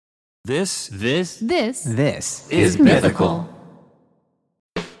This is mythical.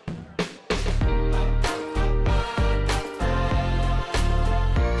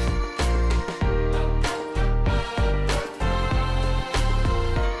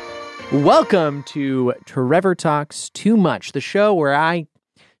 Welcome to Trevor Talks Too Much, the show where I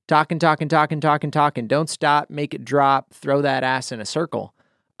talk and don't stop, make it drop, throw that ass in a circle.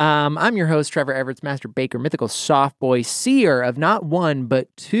 I'm your host, Trevor Everett's Master Baker, mythical soft boy, seer of not one,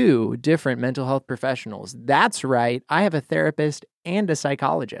 but two different mental health professionals. That's right. I have a therapist and a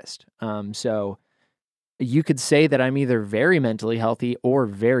psychologist. So you could say that I'm either very mentally healthy or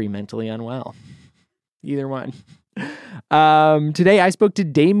very mentally unwell. Either one. Today I spoke to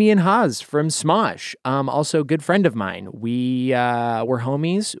Damien Haas from Smosh, also a good friend of mine. We're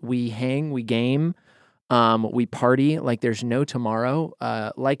homies. We hang, we game. We party like there's no tomorrow,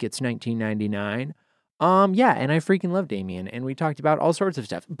 like it's 1999. And I freaking love Damien, and we talked about all sorts of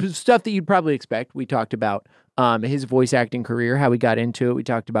stuff that you'd probably expect. We talked about his voice acting career, how he got into it. We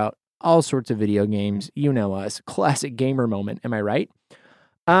talked about all sorts of video games. You know us, classic gamer moment. Am I right?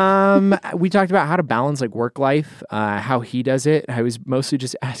 We talked about how to balance like work life, how he does it. I was mostly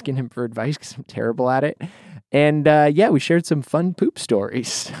just asking him for advice because I'm terrible at it. And we shared some fun poop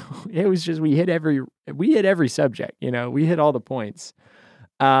stories. It was just we hit every subject, we hit all the points.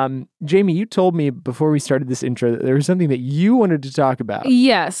 Jamie, you told me before we started this intro that there was something that you wanted to talk about.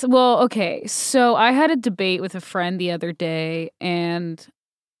 Yes. Well, okay. So I had a debate with a friend the other day, and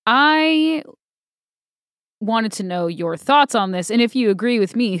I wanted to know your thoughts on this, and if you agree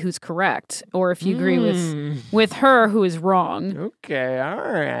with me, who's correct, or if you agree with her, who is wrong. Okay, all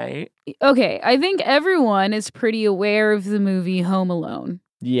right. Okay, I think everyone is pretty aware of the movie Home Alone.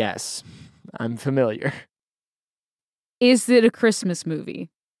 Yes, I'm familiar. Is it a Christmas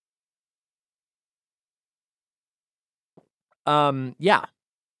movie? Yeah.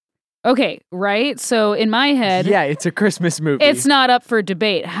 Okay, right? So in my head... Yeah, it's a Christmas movie. It's not up for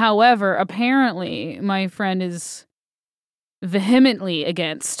debate. However, apparently, my friend is vehemently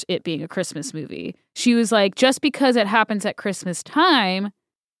against it being a Christmas movie. She was like, just because it happens at Christmas time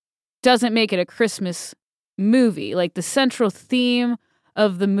doesn't make it a Christmas movie. Like, the central theme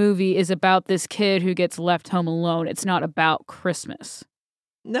of the movie is about this kid who gets left home alone. It's not about Christmas.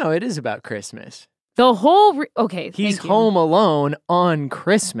 No, it is about Christmas. The whole... Okay, he's home alone on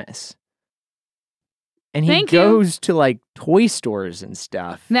Christmas. And he goes to, like, toy stores and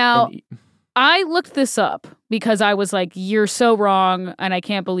stuff. Now, I looked this up because I was like, you're so wrong, and I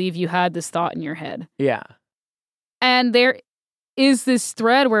can't believe you had this thought in your head. Yeah. And there is this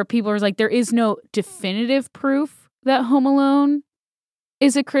thread where people are like, there is no definitive proof that Home Alone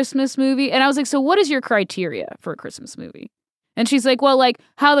is a Christmas movie. And I was like, so what is your criteria for a Christmas movie? And she's like, well, like,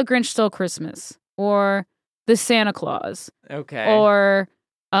 How the Grinch Stole Christmas. Or the Santa Claus. Okay. Or,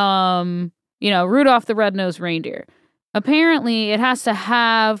 Rudolph the Red-Nosed Reindeer. Apparently, it has to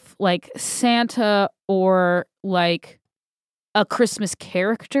have, like, Santa or, like, a Christmas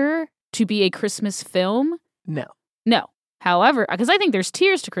character to be a Christmas film. No. However, because I think there's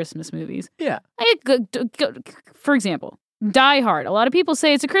tiers to Christmas movies. Yeah. For example, Die Hard. A lot of people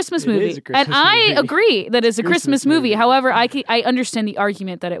say it's a Christmas movie. It is a Christmas movie. I agree that it's a Christmas movie. However, I understand the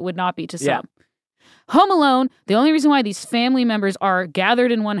argument that it would not be to some. Yeah. Home Alone, the only reason why these family members are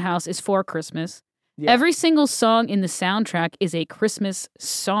gathered in one house is for Christmas. Yeah. Every single song in the soundtrack is a Christmas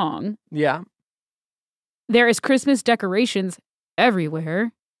song. Yeah. There is Christmas decorations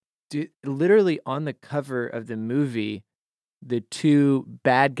everywhere. Dude, literally on the cover of the movie, the two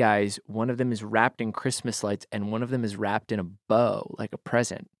bad guys, one of them is wrapped in Christmas lights and one of them is wrapped in a bow, like a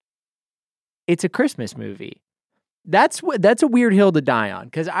present. It's a Christmas movie. That's a weird hill to die on,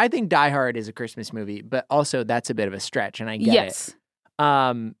 because I think Die Hard is a Christmas movie, but also that's a bit of a stretch, and I get it.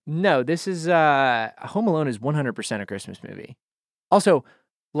 No, this is Home Alone is 100% a Christmas movie. Also,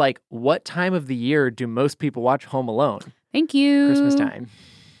 like, what time of the year do most people watch Home Alone? Thank you. Christmas time.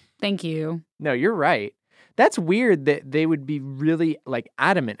 Thank you. No, you're right. That's weird that they would be really like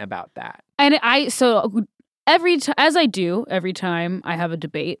adamant about that. And every time I have a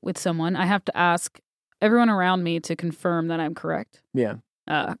debate with someone, I have to ask everyone around me to confirm that I'm correct. Yeah.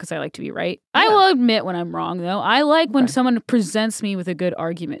 Because I like to be right. Yeah. I will admit when I'm wrong, though. I like when someone presents me with a good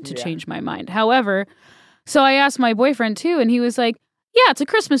argument to change my mind. However, so I asked my boyfriend, too, and he was like, yeah, it's a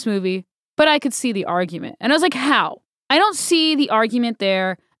Christmas movie, but I could see the argument. And I was like, how? I don't see the argument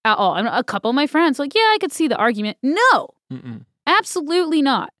there at all. And a couple of my friends were like, yeah, I could see the argument. No, absolutely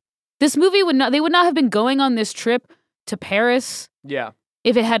not. This movie they would not have been going on this trip to Paris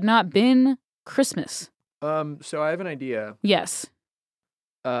if it had not been Christmas. So I have an idea. Yes.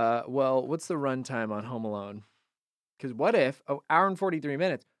 Well, what's the runtime on Home Alone? Because what if, hour and 43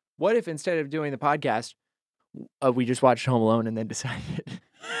 minutes, What if instead of doing the podcast, we just watched Home Alone and then decided?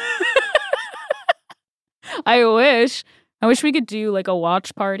 I wish we could do like a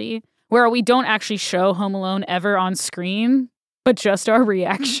watch party where we don't actually show Home Alone ever on screen, but just our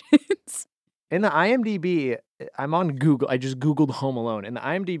reactions. In the IMDb, I'm on Google. I just Googled Home Alone. In the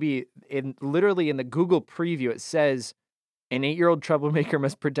IMDb, literally in the Google preview, it says an 8-year-old troublemaker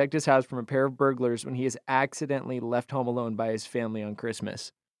must protect his house from a pair of burglars when he is accidentally left home alone by his family on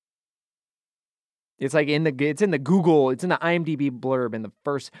Christmas. It's like it's in the IMDb blurb in the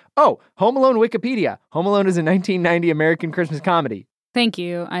first. Oh, Home Alone Wikipedia. Home Alone is a 1990 American Christmas comedy. Thank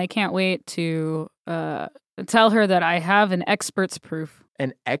you. I can't wait to tell her that I have an expert's proof.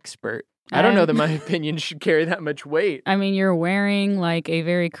 An expert? I don't know that my opinion should carry that much weight. I mean, you're wearing like a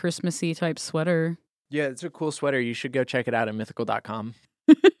very Christmassy type sweater. Yeah, it's a cool sweater. You should go check it out at mythical.com.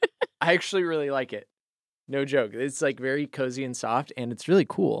 I actually really like it. No joke. It's like very cozy and soft, and it's really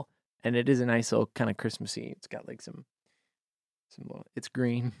cool. And it is a nice little kind of Christmassy. It's got like some it's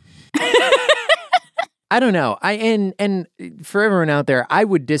green. I don't know. And for everyone out there, I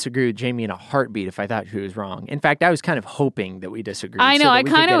would disagree with Jamie in a heartbeat if I thought she was wrong. In fact, I was kind of hoping that we disagreed. I know. I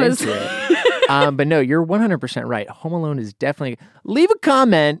kind of was. But no, you're 100% right. Home Alone is definitely. Leave a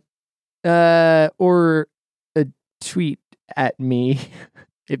comment or a tweet at me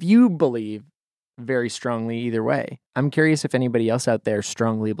if you believe very strongly either way. I'm curious if anybody else out there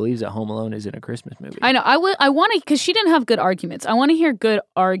strongly believes that Home Alone isn't a Christmas movie. I know. I want to, because she didn't have good arguments. I want to hear good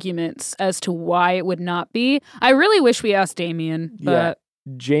arguments as to why it would not be. I really wish we asked Damien. But... Yeah.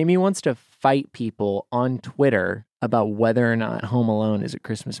 Jamie wants to fight people on Twitter about whether or not Home Alone is a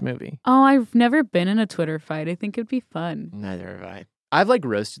Christmas movie. Oh, I've never been in a Twitter fight. I think it'd be fun. Neither have I. I've like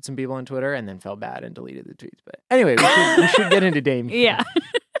roasted some people on Twitter and then felt bad and deleted the tweets. But anyway, we should get into Damien. Yeah.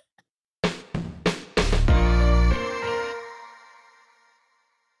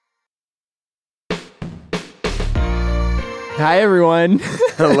 Hi, everyone.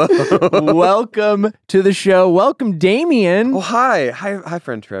 Hello. Welcome to the show. Welcome, Damien. Oh, hi. Hi,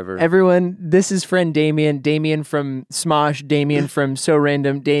 friend Trevor. Everyone, this is friend Damien. Damien from Smosh. Damien from So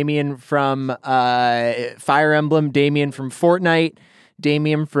Random. Damien from Fire Emblem. Damien from Fortnite.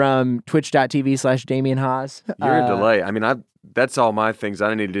 Damien from twitch.tv/Damien Haas. You're a delight. I mean, that's all my things. I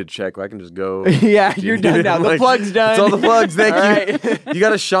don't need to check. I can just go. Yeah, you're done now. The plug's done. It's all the plugs. Thank you. Right. You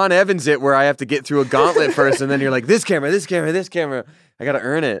got a Sean Evans it where I have to get through a gauntlet first, and then you're like, this camera, this camera, this camera. I got to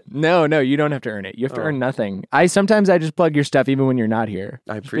earn it. No, you don't have to earn it. You have to earn nothing. Sometimes I just plug your stuff even when you're not here.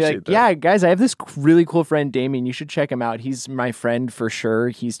 I appreciate that. Yeah, guys, I have this really cool friend, Damien. You should check him out. He's my friend for sure.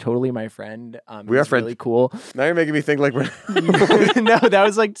 He's totally my friend. We are friends. Really cool. Now you're making me think like we're... No, that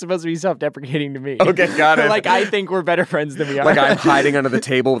was like supposed to be self-deprecating to me. Okay, got it. Like I think we're better friends than we are. Like I'm hiding under the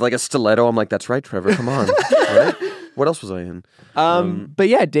table with like a stiletto. I'm like, that's right, Trevor. Come on. Right? What else was I in? But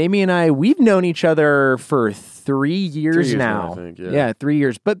yeah, Damien and I, we've known each other for 3 years now. I think, yeah. Yeah, 3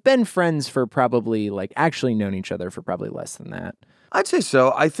 years. But been friends for probably actually known each other for probably less than that. I'd say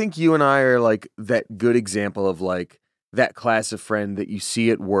so. I think you and I are like that good example of like that class of friend that you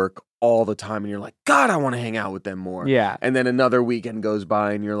see at work all the time and you're like, God, I want to hang out with them more. Yeah. And then another weekend goes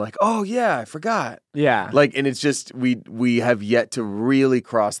by and you're like, oh yeah, I forgot. Yeah. Like, and it's just, we have yet to really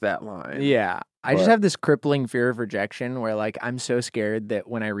cross that line. Yeah. I just have this crippling fear of rejection where like I'm so scared that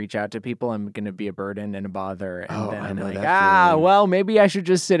when I reach out to people, I'm going to be a burden and a bother. And then I'm like, well, maybe I should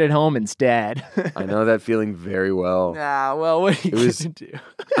just sit at home instead. I know that feeling very well. Well, what are you going to do?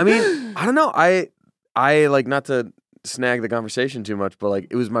 I mean, I don't know. I like, not to snag the conversation too much, but like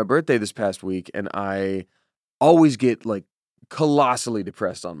it was my birthday this past week and I always get like colossally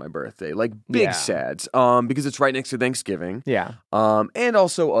depressed on my birthday, like big sads, because it's right next to Thanksgiving. Yeah. And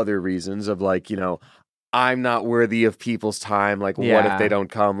also other reasons of like, you know, I'm not worthy of people's time. Like, what if they don't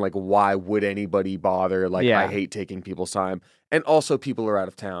come? Like, why would anybody bother? Like, I hate taking people's time. And also people are out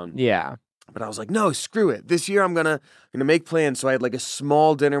of town. Yeah. But I was like, no, screw it. This year I'm gonna make plans. So I had like a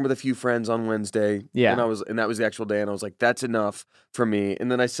small dinner with a few friends on Wednesday. Yeah. And that was the actual day. And I was like, that's enough for me.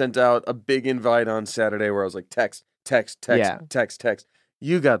 And then I sent out a big invite on Saturday where I was like, text.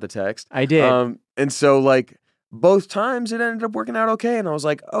 You got the text. I did. And so like both times it ended up working out okay. And I was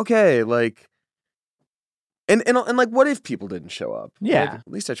like, okay, like, and like, what if people didn't show up? Yeah. Like, at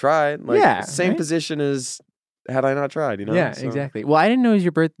least I tried. Like, same position as had I not tried, you know? Yeah, so. Exactly. Well, I didn't know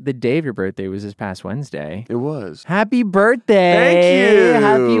it was the day of your birthday was this past Wednesday. It was. Happy birthday. Thank you.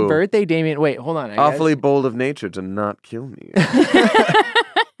 Happy birthday, Damien. Wait, hold on. Awfully bold of nature to not kill me.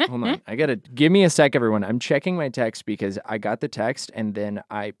 Hold on. Give me a sec, everyone. I'm checking my text because I got the text and then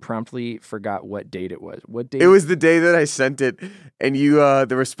I promptly forgot what date it was. What date? It was the day that I sent it and you,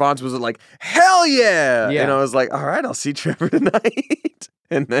 the response was like, hell yeah. And I was like, all right, I'll see Trevor tonight.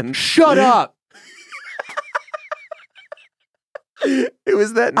 And then Shut up. it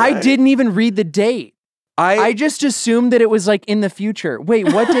was that night. I didn't even read the date. I just assumed that it was like in the future. Wait,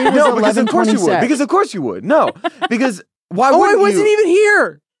 what day was no, because of course you would. 11/26? Because of course you would. No, because why I wouldn't wasn't you? even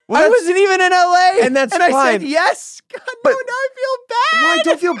here. Well, I that's- wasn't even in LA. And that's I said fine. yes. God, But- no, now I feel bad. Why?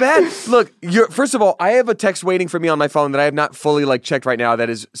 Don't feel bad. Look, first of all, I have a text waiting for me on my phone that I have not fully like checked right now. That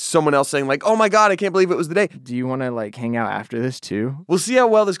is someone else saying like, "Oh my god, I can't believe it was the day." Do you want to like hang out after this too? We'll see how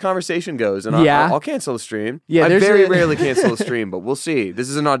well this conversation goes, and Yeah. I'll cancel the stream. Yeah, I there's very a- rarely cancel a stream, but we'll see. This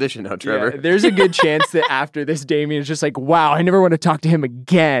is an audition now, Trevor. Yeah, there's a good chance that after this, Damien is just like, wow, I never want to talk to him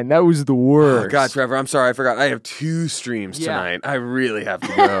again. That was the worst. Oh God, Trevor, I'm sorry, I forgot. I have 2 streams Yeah. tonight. I really have to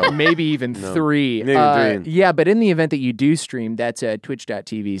go. Maybe even 3. Maybe 3. Yeah, but in the event that you do stream, that's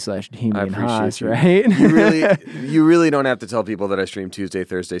twitch.tv/Damien I appreciate Haas, you. right? You really don't have to tell people that I stream Tuesday,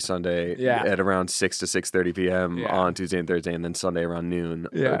 Thursday, Sunday Yeah. at around 6 to 6:30 p.m. Yeah. on Tuesday and Thursday, and then Sunday around noon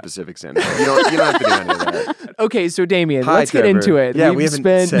Yeah. Pacific Standard Time. You don't have to do any of that. Okay, so Damien, Hi, let's get Trevor. into it. Yeah, We've we haven't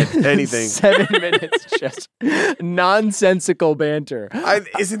spent said anything. 7 minutes just nonsensical banter.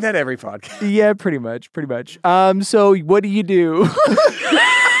 Isn't that every podcast? Yeah, pretty much. So what do you do?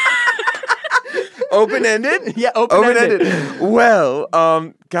 Open-ended? Yeah, open-ended. Well,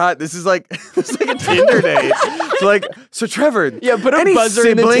 God, this is like a Tinder date. It's like, so Trevor, Yeah, put a any buzzer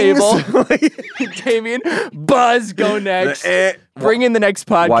in the siblings? Damien, buzz, go next. Bring in the next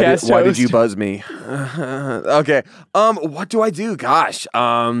podcast Why did host. you buzz me? Okay. What do I do? Gosh.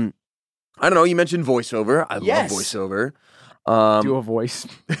 I don't know. You mentioned voiceover. I Yes. love voiceover. do a voice?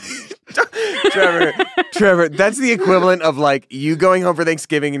 Trevor, that's the equivalent of like you going home for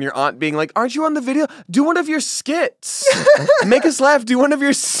Thanksgiving and your aunt being like, "Aren't you on the video? Do one of your skits. Make us laugh. Do one of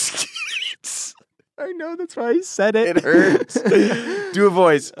your skits." I know, that's why I said it. It hurts. Do a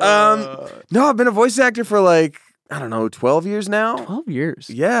voice. No, I've been a voice actor for like, I don't know, 12 years now. 12 years.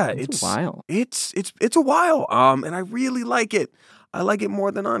 Yeah, That's it's a while. It's a while. And I really like it. I like it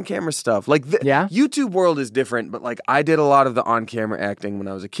more than on-camera stuff. Like the Yeah? YouTube world is different, but like I did a lot of the on-camera acting when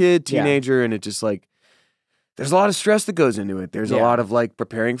I was a kid, Yeah. teenager, and it just like there's a lot of stress that goes into it. There's a Yeah. lot of like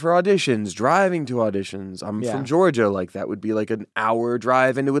preparing for auditions, driving to auditions. I'm Yeah. from Georgia, like that would be like an hour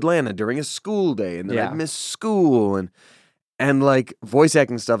drive into Atlanta during a school day, and then Yeah. I'd miss school and like voice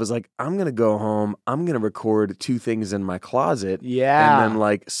acting stuff is like I'm gonna go home, I'm gonna record 2 things in my closet, Yeah. and then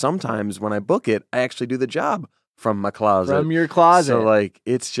like sometimes when I book it, I actually do the job from my closet. From your closet. So like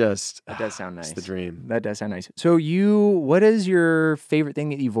it's just That does sound nice. It's the dream. That does sound nice. So what is your favorite thing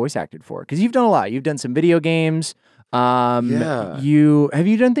that you voice acted for? Because you've done a lot. You've done some video games. Yeah. Have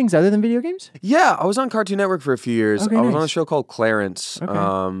you done things other than video games? Yeah, I was on Cartoon Network for a few years. Okay, I was on a nice. show called Clarence,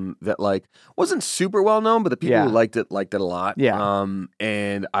 Okay. that like wasn't super well known, but the people Yeah. who liked it a lot. Yeah.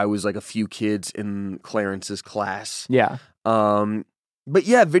 And I was like a few kids in Clarence's class. Yeah. But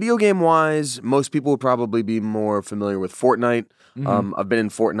yeah, video game wise, most people would probably be more familiar with Fortnite. Mhm. I've been in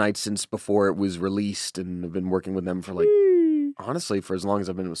Fortnite since before it was released, and I've been working with them for like honestly for as long as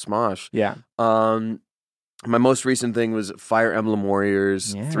I've been with Smosh. Yeah. My most recent thing was Fire Emblem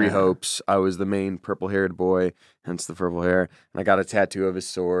Warriors, Three Yeah. Hopes. I was the main purple-haired boy, hence the purple hair. And I got a tattoo of his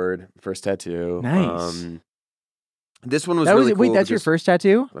sword, first tattoo. Nice. This one was That really was, wait, cool. that's your because- first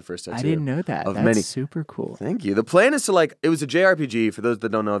tattoo? My first tattoo. I didn't know that. of That's many. super cool. Thank you. The plan is to like, it was a JRPG. For those that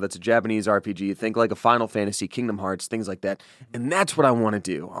don't know, that's a Japanese RPG. Think like a Final Fantasy, Kingdom Hearts, things like that. And that's what I want to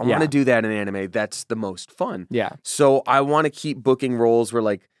do. I Yeah. want to do that in anime. That's the most fun. Yeah. So I want to keep booking roles where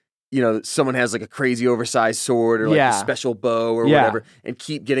like, you know, someone has like a crazy oversized sword or like Yeah. a special bow or Yeah. whatever, and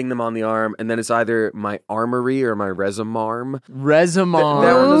keep getting them on the arm. And then it's either my armory or my resume. Resume. That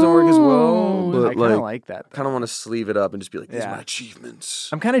one doesn't work as well, but I kind of like, like that. kind of want to sleeve it up and just be like, these are Yeah. my achievements.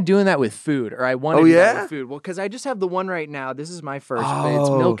 I'm kind of doing that with food, or I want to Oh, do that yeah? with food. Well, because I just have the one right now. This is my first, but it's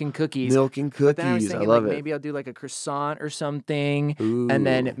Oh, milk and cookies. Milk and But then I was cookies. I thinking, love like, it. maybe I'll do like a croissant or something, and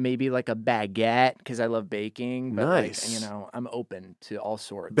then Ooh. maybe like a baguette because I love baking. But Nice. like, you know, I'm open to all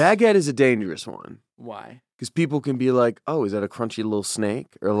sorts. Baguette is a dangerous one. Why? Because people can be like, oh, is that a crunchy little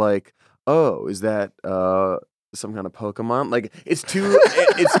snake? Or like, oh, is that some kind of Pokemon? Like, it's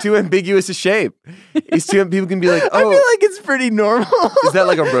too ambiguous a shape. People can be like, I feel oh, like it's pretty normal. is that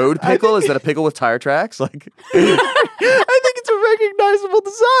like a road pickle? Is that a pickle with tire tracks? Like, I think it's a recognizable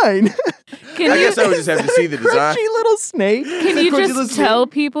design. Can I you, guess I would just have to see the design. Crunchy little snake. can a you crunchy just little tell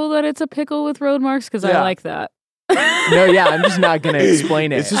people that it's a pickle with road marks? Because Yeah. I like that. No, yeah, I'm just not gonna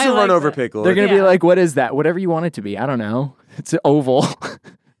explain it. It's just I a like run over that. pickle. They're gonna be Yeah. like, "What is that? Whatever you want it to be." I don't know. It's an oval.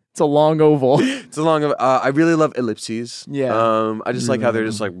 It's a long oval. It's a long. I really love ellipses. Yeah. I just like how they're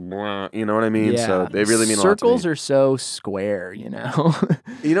just like, you know what I mean. Yeah. So they really mean a lot to Circles me. are so square, you know.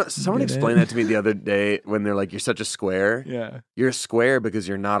 Someone Get it? explained that to me the other day when they're like, "You're such a square. Yeah. You're a square because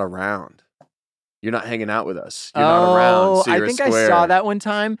you're not around. You're not hanging out with us. You're not around. So I you're think a square." I saw that one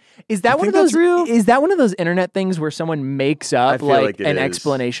time. Is that You one of think that's those? real? Is that one of those internet things where someone makes I up feel like like it an is.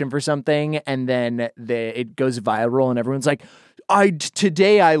 explanation for something and then it goes viral and everyone's like,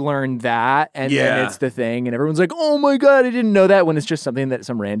 today I learned that, and then Yeah. it's the thing, and everyone's like, "Oh my god, I didn't know that." When it's just something that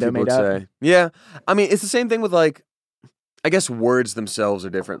some rando People made would up. say. Yeah. I mean, it's the same thing with like, I guess words themselves are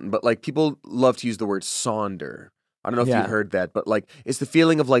different, but like people love to use the word sonder. I don't know if Yeah. you've heard that, but like it's the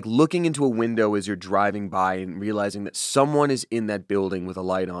feeling of like looking into a window as you're driving by and realizing that someone is in that building with a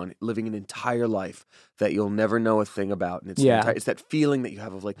light on, living an entire life that you'll never know a thing about. And it's Yeah. it's that feeling that you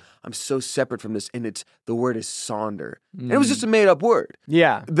have of like, I'm so separate from this. And the word is sonder. And it was just a made up word.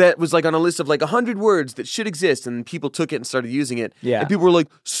 Yeah. That was like on a list of like 100 words that should exist, and people took it and started using it. Yeah. And people were like,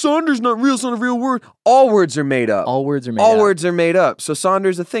 Sonder's not real, it's not a real word. All words are made up. All words are made All up. words are made up. So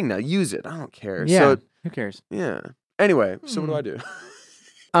Sonder's a thing now. Use it. I don't care. Yeah. So, Who cares? yeah. Anyway, so what do I do?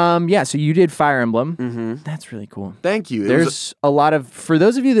 Yeah, so you did Fire Emblem. Mm-hmm. That's really cool. Thank you. There's a lot of, for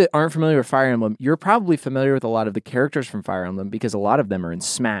those of you that aren't familiar with Fire Emblem, you're probably familiar with a lot of the characters from Fire Emblem because a lot of them are in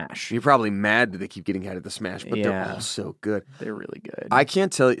Smash. You're probably mad that they keep getting added to Smash, but they're Yeah. all so good. They're really good. I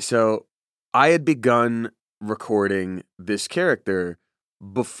can't tell you. So I had begun recording this character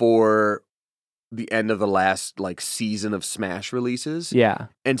before the end of the last like season of Smash releases. Yeah.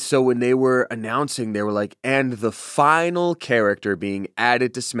 And so when they were announcing, they were like, and the final character being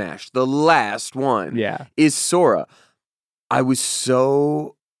added to Smash, the last one, Yeah. is Sora. I was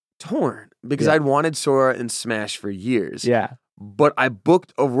so torn because Yeah. I'd wanted Sora in Smash for years. Yeah. But I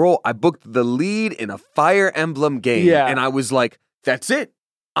booked a role. I booked the lead in a Fire Emblem game. Yeah. And I was like, that's it.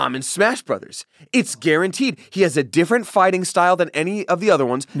 I'm in Smash Brothers. It's guaranteed. He has a different fighting style than any of the other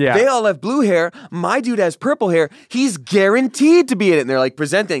ones. Yeah. They all have blue hair. My dude has purple hair. He's guaranteed to be in it. And they're like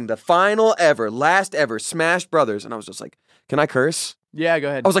presenting the final ever, last ever Smash Brothers. And I was just like, can I curse? Yeah, go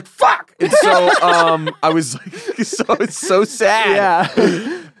ahead. I was like, fuck. And so I was like, it's so sad.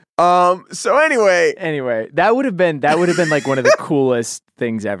 yeah. So anyway, that would have been like one of the coolest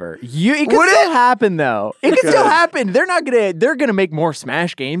things ever. It could Would still it? happen though. It could still happen. They're gonna make more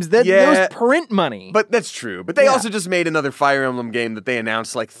Smash games. That Yeah. Those print money. but that's true. But they Yeah. also just made another Fire Emblem game that they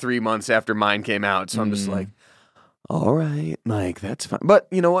announced like 3 months after mine came out. So I'm just like, all right, like that's fine. But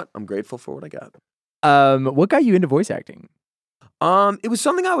you know what? I'm grateful for what I got. What got you into voice acting? It was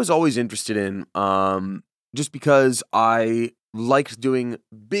something I was always interested in. Just because I liked doing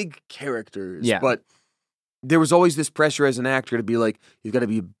big characters. Yeah. But there was always this pressure as an actor to be like, you've got to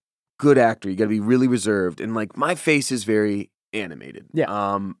be a good actor. You got to be really reserved. And like my face is very animated. Yeah.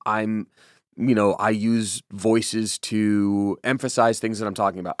 I use voices to emphasize things that I'm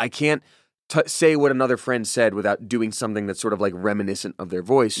talking about. I can't say what another friend said without doing something that's sort of like reminiscent of their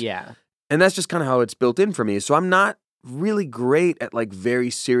voice. Yeah. And that's just kind of how it's built in for me. So I'm not really great at like very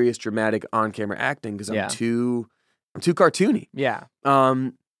serious, dramatic on-camera acting because Yeah. I'm too cartoony. Yeah.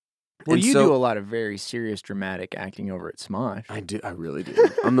 Well, Well, you do a lot of very serious, dramatic acting over at Smosh. I do. I really do.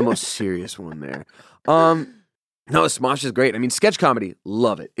 I'm the most serious one there. No, Smosh is great. I mean, sketch comedy,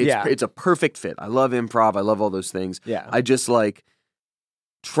 love it. It's a perfect fit. I love improv. I love all those things. Yeah. I just like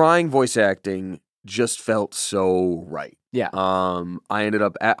trying voice acting just felt so right. Yeah. I ended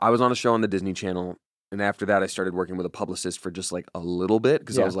up I was on a show on the Disney Channel, and after that I started working with a publicist for just like a little bit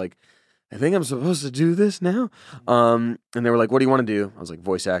because I Yeah. was like, I think I'm supposed to do this now. And they were like, what do you want to do? I was like,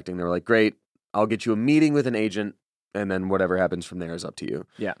 voice acting. They were like, great, I'll get you a meeting with an agent, and then whatever happens from there is up to you.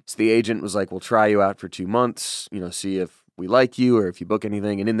 Yeah. So the agent was like, we'll try you out for 2 months, see if we like you or if you book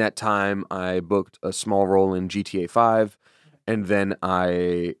anything. And in that time, I booked a small role in GTA 5, and then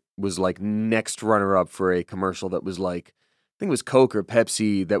I was like next runner-up for a commercial that was like, I think it was Coke or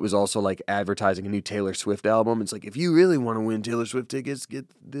Pepsi that was also like advertising a new Taylor Swift album. It's like, if you really want to win Taylor Swift tickets, get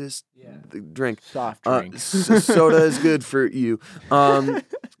this drink. Soft drink. Soda is good for you.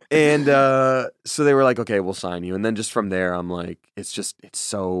 And so they were like, okay, we'll sign you. And then just from there, I'm like, it's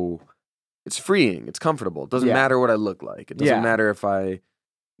freeing. It's comfortable. It doesn't Yeah. matter what I look like. It doesn't Yeah. matter if I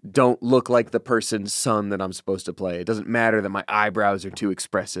don't look like the person's son that I'm supposed to play. It doesn't matter that my eyebrows are too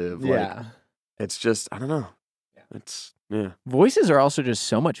expressive. Yeah. Like, it's just, I don't know. Yeah. Voices are also just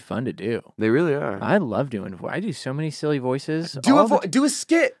so much fun to do. They really are. I love doing I do so many silly voices. Do All the do a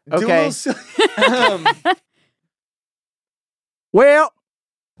skit. Do a Okay. little silly- Well,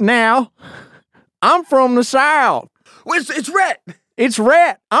 now, I'm from the South. It's Rhett. It's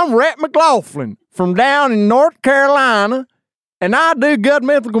Rhett. I'm Rhett McLaughlin from down in North Carolina. and I do Good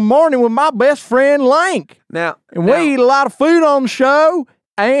Mythical Morning with my best friend Link. Now, We eat a lot of food on the show,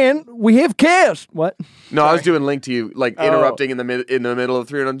 and we have kissed. What? No, I was doing Link to you, like Oh. interrupting in the middle of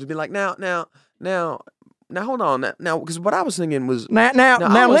 3 and I'm just being like, now, hold on, now, because what I was thinking was Now,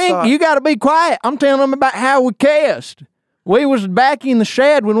 I always Link, thought- you got to be quiet. I'm telling them about how we kissed. We was back in the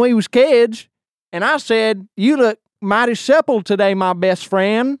shed when we was kids, and I said, "You look mighty supple today, my best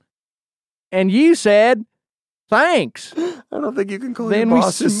friend," and you said, "Thanks." I don't think you can call Then your we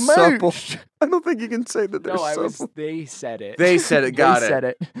bosses supple. smooched. I don't think you can say that they're supple. They said it. They said it. Got They it. said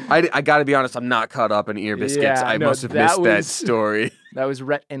it. I got to be honest. I'm not caught up in ear biscuits. Yeah, I no, must have that missed that was- story. That was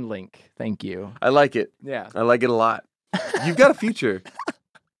Rhett and Link. Thank you. I like it. Yeah. I like it a lot. You've got a future.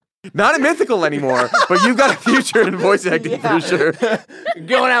 Not in mythical anymore, but you've got a future in voice acting for sure.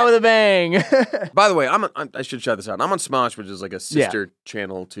 Going out with a bang. By the way, I should shout this out. I'm on Smosh, which is like a sister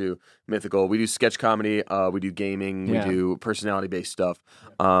channel to Mythical. We do sketch comedy, we do gaming, Yeah. we do personality-based stuff.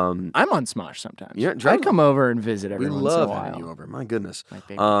 I'm on Smosh sometimes. Yeah, I come over and visit We every once love in a while. having you over. My goodness. My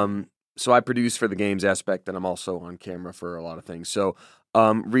favorite. So I produce for the games aspect, and I'm also on camera for a lot of things. So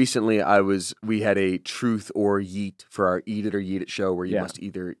recently we had a truth or yeet for our Eat It or Yeet It show where you must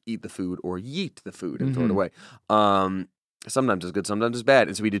either eat the food or yeet the food and throw it away. Sometimes it's good, sometimes it's bad.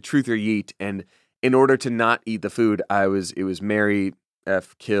 And so we did truth or yeet, and in order to not eat the food, it was Mary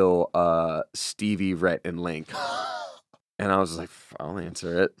F. Kill, Stevie, Rhett, and Link. And I was like, I'll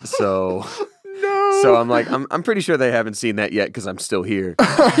answer it. So So I'm like, I'm pretty sure they haven't seen that yet because I'm still here.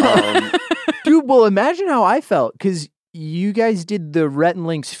 Dude, well, imagine how I felt because you guys did the Rhett and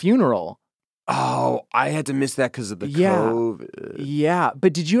Link's funeral. Oh, I had to miss that because of the Yeah. COVID. Yeah,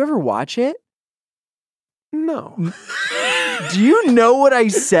 but did you ever watch it? No. Do you know what I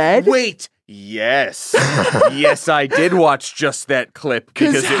said? Wait. Yes. Yes, I did watch just that clip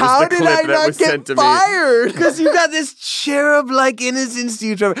because it was how the did clip I that not was get sent to me. fired? Because you got this cherub-like innocence to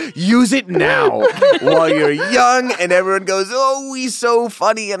you, Trevor. Use it now while you're young and everyone goes, oh, he's so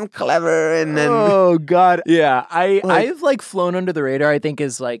funny and clever. And then... Oh, God. Yeah, I've like flown under the radar, I think,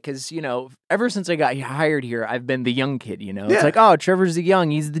 is like, because, you know, ever since I got hired here, I've been the young kid, you know? It's Yeah. like, oh, Trevor's the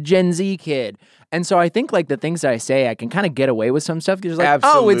young, he's the Gen Z kid. And so I think like the things that I say, I can kind of get away with some stuff because like,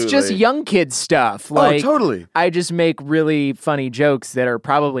 oh, it's just Absolutely. young kid stuff. Like, oh, totally. I just make really funny jokes that are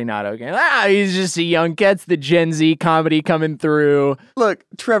probably not okay. He's just a young kid. It's the Gen Z comedy coming through. Look,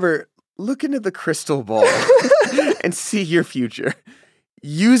 Trevor, look into the crystal ball and see your future.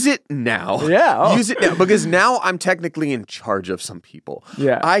 Use it now. Yeah. Oh. Use it now because now I'm technically in charge of some people.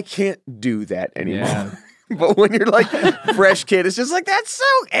 Yeah. I can't do that anymore. Yeah. But when you're like fresh kid, it's just like, that's so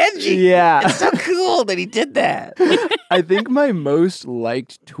edgy. Yeah. It's so cool that he did that. I think my most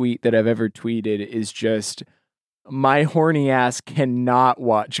liked tweet that I've ever tweeted is just, my horny ass cannot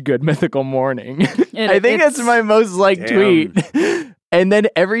watch Good Mythical Morning. I think that's my most liked tweet. And then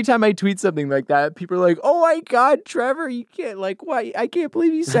every time I tweet something like that, people are like, oh my God, Trevor, you can't, like, why? I can't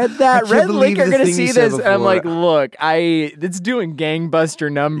believe you said that. Red Link are going to see this. And I'm like, look, it's doing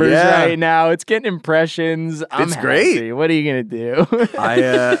gangbuster numbers right now. It's getting impressions. It's great. What are you going to do?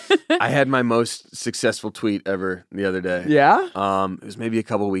 I had my most successful tweet ever the other day. Yeah? It was maybe a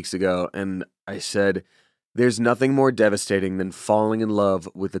couple weeks ago, and I said, there's nothing more devastating than falling in love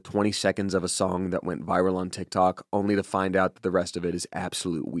with the 20 seconds of a song that went viral on TikTok, only to find out that the rest of it is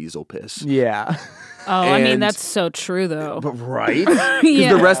absolute weasel piss. Yeah. Oh, I mean, And- that's so true, though. But right? Because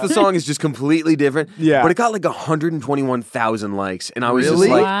Yeah. the rest of the song is just completely different. Yeah. But it got like 121,000 likes. And I was Really? just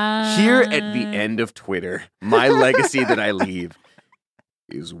like, Wow. here at the end of Twitter, my legacy that I leave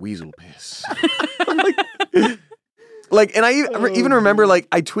is weasel piss. And I even remember, like,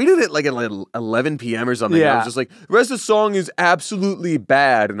 I tweeted it like at 11 p.m. or something. I Yeah. was just like, the rest of the song is absolutely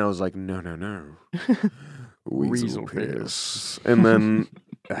bad. And I was like, no. Weasel piss. And then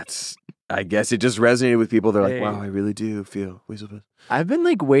I guess it just resonated with people. They're like, Hey. wow, I really do feel weasel piss. I've been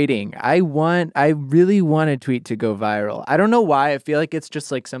like waiting. I really want a tweet to go viral. I don't know why. I feel like it's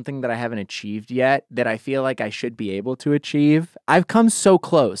just like something that I haven't achieved yet that I feel like I should be able to achieve. I've come so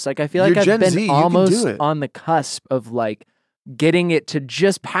close. Like I feel like You're I've Gen been Z, you can do almost it. on the cusp of like getting it to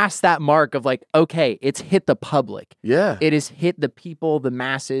just past that mark of like, okay, it's hit the public. Yeah. It has hit the people, the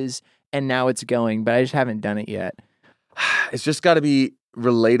masses, and now it's going, but I just haven't done it yet. It's just got to be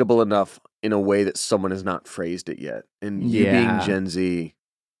relatable enough in a way that someone has not phrased it yet. And you being Yeah. Gen Z,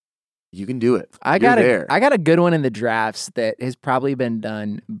 you can do it. I You're got there. I got a good one in the drafts that has probably been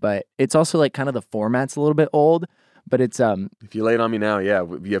done, but it's also like kind of the format's a little bit old, but it's If you lay it on me now, yeah,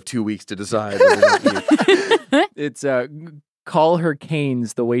 you have 2 weeks to decide. whether or not you- it's call her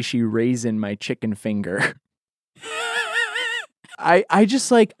Canes the way she raisin my chicken finger. I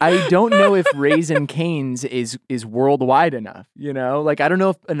just like, I don't know if Raisin Cane's is worldwide enough, you know? Like, I don't know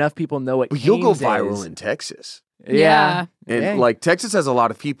if enough people know what But you'll go Cane's viral is. in Texas. Yeah. And Yeah. like Texas has a lot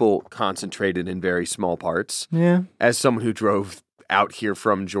of people concentrated in very small parts. Yeah. As someone who drove out here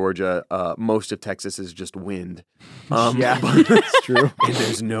from Georgia, most of Texas is just wind. Yeah, but- it's true. and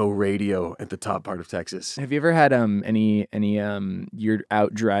there's no radio at the top part of Texas. Have you ever had any you're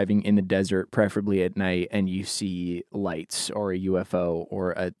out driving in the desert, preferably at night, and you see lights or a UFO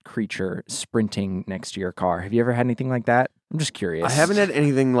or a creature sprinting next to your car? Have you ever had anything like that? I'm just curious. I haven't had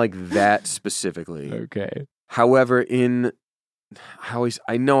anything like that specifically. Okay. However,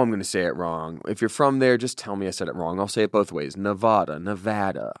 I know I'm going to say it wrong. If you're from there, just tell me I said it wrong. I'll say it both ways. Nevada.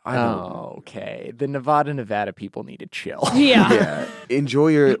 I don't know. Okay. The Nevada people need to chill. Yeah. Yeah. Enjoy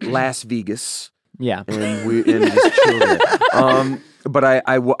your Las Vegas. Yeah. And just chill there. But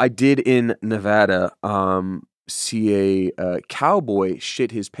I did in Nevada see a cowboy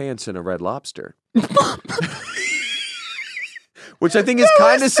shit his pants in a Red Lobster. Which I think is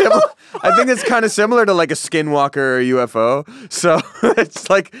kind of similar. I think it's kind of similar to like a skinwalker or a UFO. So it's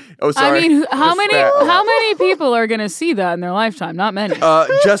like, oh, sorry. I mean, how many people are gonna see that in their lifetime? Not many.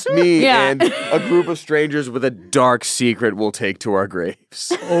 Just me Yeah. and a group of strangers with a dark secret we'll take to our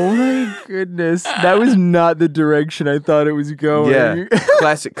graves. Oh my goodness. That was not the direction I thought it was going. Yeah,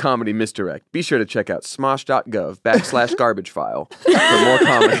 classic comedy misdirect. Be sure to check out smosh.gov/garbage file for more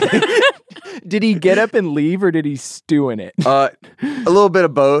comedy. Did he get up and leave or did he stew in it? A little bit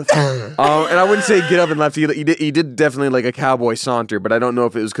of both. And I wouldn't say get up and left. He did definitely like a cowboy saunter, but I don't know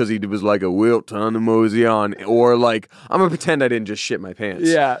if it was because he was like a wilt time to mosey on, or like I'm gonna pretend I didn't just shit my pants.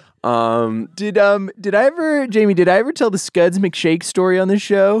 Yeah. Did I ever tell the Scuds McShake story on this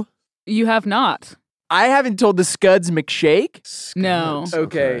show? You have not. I haven't told the Scuds McShake. No.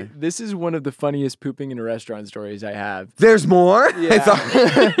 Okay, this is one of the funniest pooping in a restaurant stories I have. There's more? Yeah.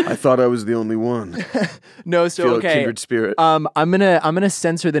 I thought I was the only one. No, so Feel a okay. kindred spirit. I'm gonna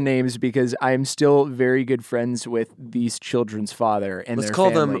censor the names because I'm still very good friends with these children's father and Let's their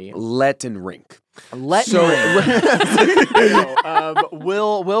call family. them Let and Rink.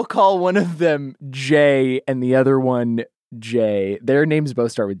 We'll call one of them Jay and the other one Jay. Their names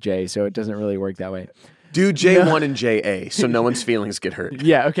both start with J, so it doesn't really work that way. Do J1 and JA so no one's feelings get hurt.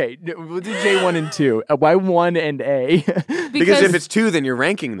 Yeah, okay. We'll do J1 and 2. Why 1 and A? Because if it's 2, then you're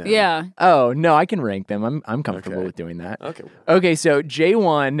ranking them. Yeah. Oh, no, I can rank them. I'm comfortable Okay. with doing that. Okay. Okay, so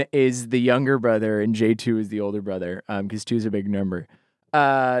J1 is the younger brother and J2 is the older brother, because 2 is a big number.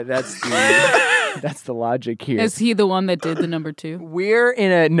 That's the logic here. Is he the one that did the number 2? We're in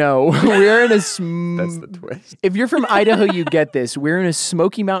a That's the twist. If you're from Idaho, you get this. We're in a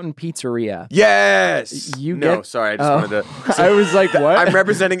Smoky Mountain pizzeria. Yes. You no, get- sorry. I just wanted to. I was like, what? I'm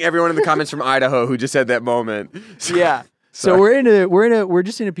representing everyone in the comments from Idaho who just had that moment. Yeah. So Sorry. we're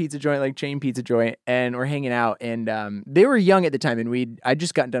just in a pizza joint, like chain pizza joint, and we're hanging out. And they were young at the time, and I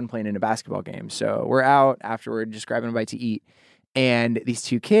just got done playing in a basketball game. So we're out afterward, just grabbing a bite to eat. And these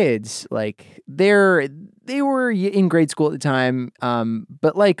two kids, like they were in grade school at the time,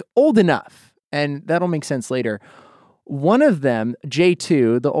 but like old enough, and that'll make sense later. One of them,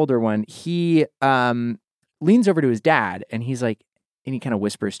 J2, the older one, he leans over to his dad, and he's like, and he kind of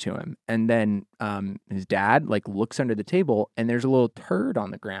whispers to him, and then his dad like looks under the table, and there's a little turd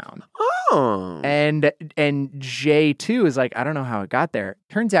on the ground. Oh. And J2 is like, I don't know how it got there.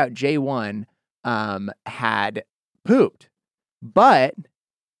 Turns out J1 had pooped. But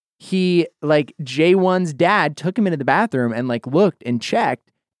he, like, J1's dad took him into the bathroom and, like, looked and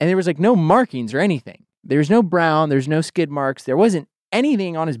checked, and there was, like, no markings or anything. There's no brown, there's no skid marks, there wasn't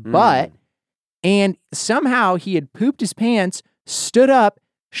anything on his butt, and somehow he had pooped his pants, stood up,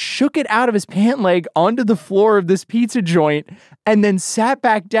 shook it out of his pant leg onto the floor of this pizza joint, and then sat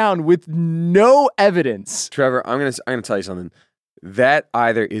back down with no evidence. Trevor, I'm gonna tell you something. That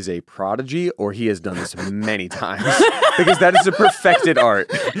either is a prodigy or he has done this many times because that is a perfected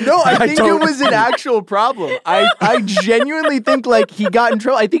art. No, I think it was an actual problem. I genuinely think like he got in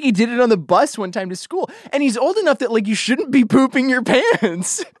trouble. I think he did it on the bus one time to school, and he's old enough that like you shouldn't be pooping your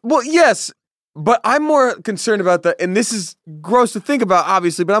pants. Well, yes, but I'm more concerned about and this is gross to think about,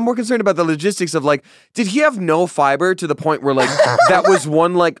 obviously, but I'm more concerned about the logistics of like, did he have no fiber to the point where like that was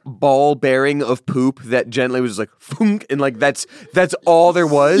one like ball bearing of poop that gently was just like, thunk, and like that's all there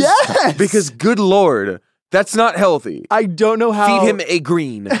was? Yes! Because good Lord, that's not healthy. I don't know how. Feed him a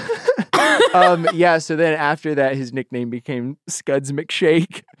green. Yeah, so then after that, his nickname became Scuds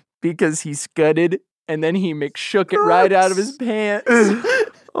McShake because he scudded and then he McShook it right out of his pants.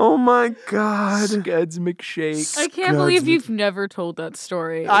 Oh my God. Scuds McShake. I can't believe you've never told that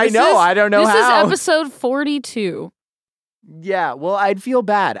story. I know, I don't know this how. This is episode 42. Yeah, well, I'd feel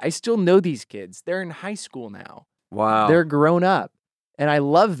bad. I still know these kids. They're in high school now. Wow. They're grown up. And I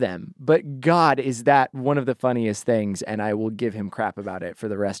love them. But God, is that one of the funniest things, and I will give him crap about it for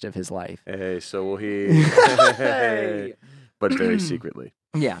the rest of his life. Hey, so will he. Hey. But very secretly.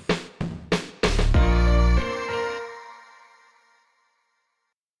 Yeah.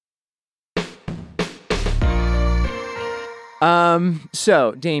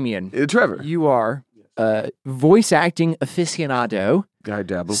 So, Damien, Trevor. you are a voice acting aficionado, I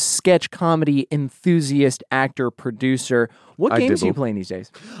dabble. sketch comedy enthusiast, actor, producer. What games are you playing these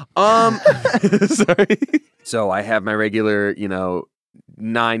days? Sorry. So I have my regular,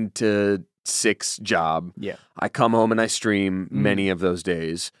 9 to 6 job. Yeah. I come home and I stream many of those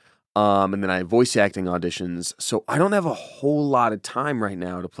days. And then I have voice acting auditions. So I don't have a whole lot of time right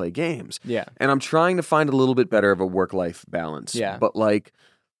now to play games. Yeah. And I'm trying to find a little bit better of a work-life balance. Yeah. But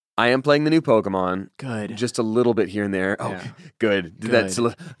I am playing the new Pokemon. Good. Just a little bit here and there. Oh, Yeah. good. Good.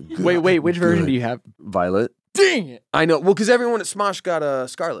 Wait, which version do you have? Violet. Dang it. I know. Well, because everyone at Smosh got a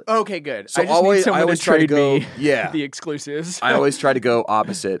Scarlet. Okay, good. So I just need someone to try to trade go. me Yeah. the exclusives. I always try to go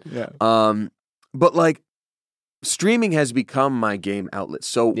opposite. Yeah. But streaming has become my game outlet.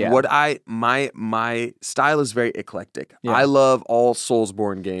 So Yeah. what my style is very eclectic. Yeah. I love all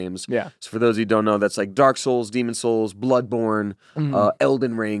Soulsborne games. Yeah. So for those of you who don't know, that's like Dark Souls, Demon Souls, Bloodborne,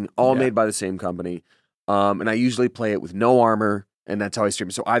 Elden Ring, all Yeah. made by the same company. And I usually play it with no armor, and that's how I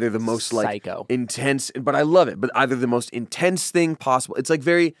stream. So either the most Psycho. intense, but I love it. But either the most intense thing possible. It's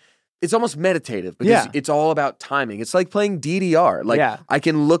it's almost meditative because it's all about timing. It's like playing DDR. I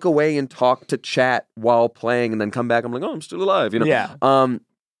can look away and talk to chat while playing, and then come back. I'm like, oh, I'm still alive. Yeah.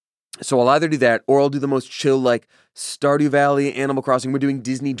 So I'll either do that, or I'll do the most chill, Stardew Valley, Animal Crossing. We're doing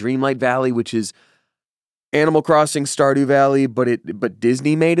Disney Dreamlight Valley, which is Animal Crossing, Stardew Valley, but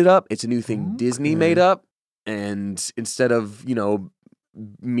Disney made it up. It's a new thing Disney made up, and instead of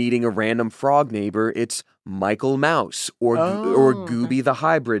meeting a random frog neighbor, it's Michael Mouse or Gooby the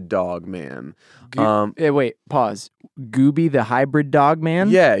hybrid dog man. Wait, pause. Gooby the hybrid dog man?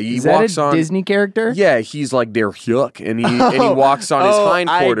 Yeah, he Is walks that a on Disney character? Yeah, he's like Der Hyuk, and he walks on his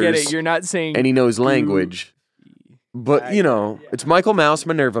hindquarters. I get it. You're not saying and he knows language. But it's Michael Mouse,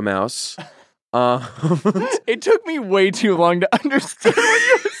 Minerva Mouse. It took me way too long to understand what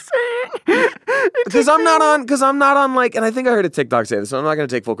you were saying. Because I'm not on and I think I heard a TikTok say this, so I'm not going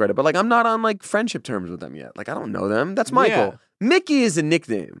to take full credit, but I'm not on friendship terms with them yet. I don't know them. That's Michael. Yeah. Mickey is a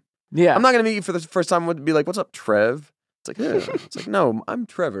nickname. Yeah. I'm not going to meet you for the first time and be like, what's up, Trev? It's yeah. It's no, I'm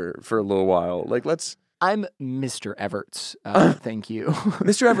Trevor for a little while. I'm Mr. Everts. Thank you.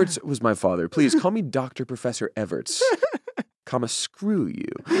 Mr. Everts was my father. Please call me Dr. Professor Everts. Screw you.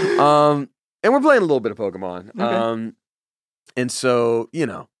 And we're playing a little bit of Pokemon. Okay. And so,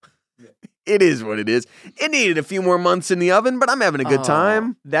 it is what it is. It needed a few more months in the oven, but I'm having a good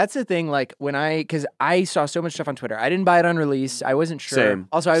time. That's the thing. Because I saw so much stuff on Twitter. I didn't buy it on release. I wasn't sure. Same.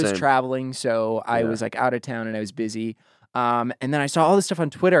 Also, I was traveling, so I was out of town and I was busy. And then I saw all this stuff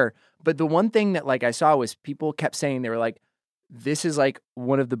on Twitter. But the one thing that I saw was people kept saying, they were like, this is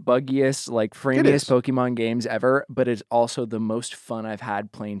one of the buggiest, framiest Pokemon games ever, but it's also the most fun I've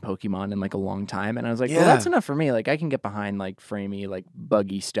had playing Pokemon in a long time. And I was like, well, that's enough for me. I can get behind framey,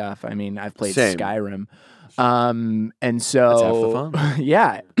 buggy stuff. I mean, I've played Skyrim. And so that's half the fun.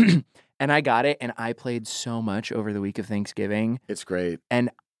 Yeah. And I got it, and I played so much over the week of Thanksgiving. It's great. And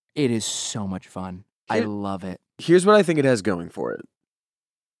it is so much fun. I love it. Here's what I think it has going for it.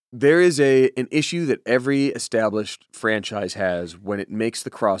 There is an issue that every established franchise has when it makes the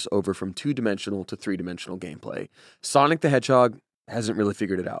crossover from 2-dimensional to 3-dimensional gameplay. Sonic the Hedgehog hasn't really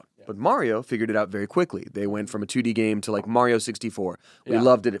figured it out, but Mario figured it out very quickly. They went from a 2D game to Mario 64. We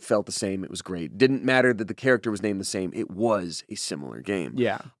loved it. It felt the same. It was great. Didn't matter that the character was named the same. It was a similar game.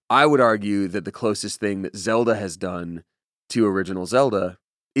 Yeah. I would argue that the closest thing that Zelda has done to original Zelda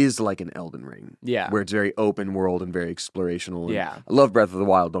is like an Elden Ring. Yeah. Where it's very open world and very explorational. And Yeah. I love Breath of the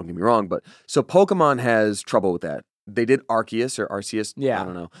Wild, don't get me wrong, but so Pokemon has trouble with that. They did Arceus or Arceus, I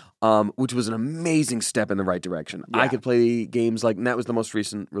don't know, which was an amazing step in the right direction. Yeah. I could play games and that was the most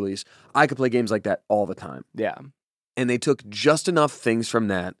recent release. I could play games like that all the time. Yeah. And they took just enough things from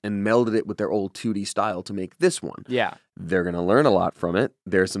that and melded it with their old 2D style to make this one. Yeah. They're going to learn a lot from it.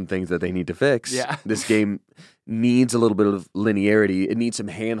 There's some things that they need to fix. Yeah. This game needs a little bit of linearity. It needs some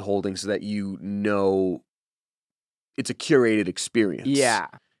hand-holding so that it's a curated experience. Yeah.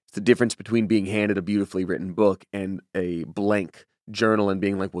 It's the difference between being handed a beautifully written book and a blank journal and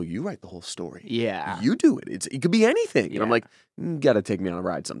being like, well, you write the whole story. Yeah. You do it. It could be anything. And I'm Yeah. like, you got to take me on a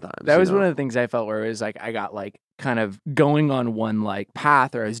ride sometimes. That was one of the things I felt where it was like I got like kind of going on one like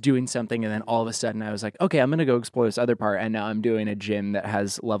path, or I was doing something, and then all of a sudden I was like, okay, I'm gonna go explore this other part, and now I'm doing a gym that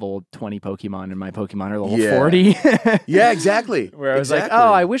has level 20 Pokemon, and my Pokemon are level 40. Yeah, exactly. Where I was like,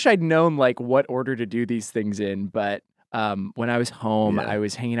 oh, I wish I'd known like what order to do these things in. But when I was home, I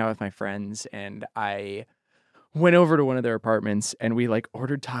was hanging out with my friends, and I went over to one of their apartments, and we like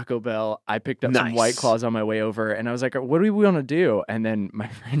ordered Taco Bell. I picked up some White Claws on my way over, and I was like, what do we want to do? And then my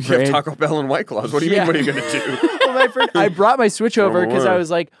friend you have Taco Bell and White Claws. What do you mean? What are you going to do? Well, my friend, I brought my Switch over because I was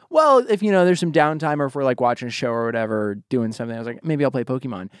like, well, if there's some downtime, or if we're like watching a show or whatever, or doing something, I was like, maybe I'll play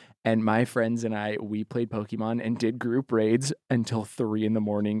Pokemon. And my friends and we played Pokemon and did group raids until 3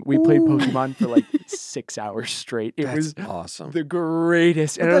 a.m. We played Pokemon for like 6 hours straight. It was awesome. The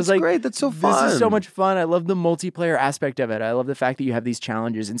greatest. And that's I was like, great. That's so fun. This is so much fun. I love the multiplayer aspect of it. I love the fact that you have these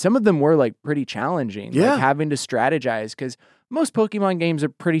challenges. And some of them were like pretty challenging. Yeah. Like having to strategize, because most Pokemon games are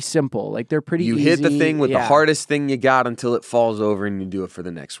pretty simple. Like they're pretty easy. You hit the thing with the hardest thing you got until it falls over, and you do it for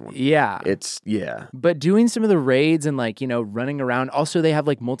the next one. Yeah. But doing some of the raids and like, running around. Also, they have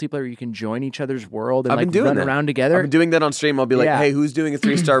like multiplayer. You can join each other's world and like run around together. I've been doing that on stream. I'll be like, hey, who's doing a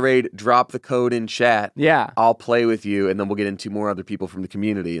 3-star raid? Drop the code in chat. Yeah. I'll play with you, and then we'll get into more other people from the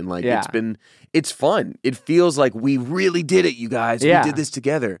community. And like, it's fun. It feels like we really did it, you guys. We did this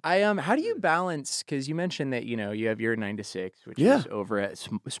together. How do you balance, because you mentioned that, you have your 9 to 6, which is over at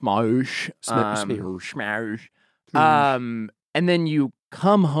Smosh. Smosh. And then you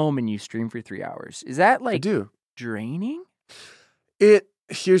come home and you stream for 3 hours. Is that like draining?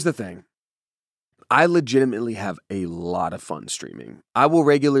 Here's the thing. I legitimately have a lot of fun streaming. I will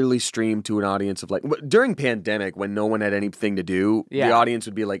regularly stream to an audience of like, during pandemic when no one had anything to do, the audience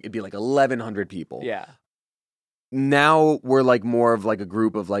would be like, it'd be like 1,100 people. Yeah. Now we're like more of like a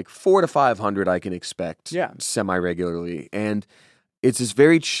group of like 400 to 500 I can expect semi-regularly. And it's this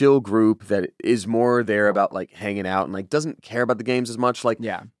very chill group that is more there about like hanging out and like doesn't care about the games as much. Like,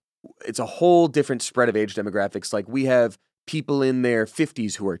 it's a whole different spread of age demographics. Like, we have people in their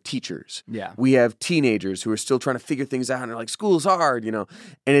 50s who are teachers. Yeah. We have teenagers who are still trying to figure things out and they're like, school's hard,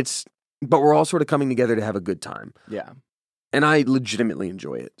 but we're all sort of coming together to have a good time. Yeah. And I legitimately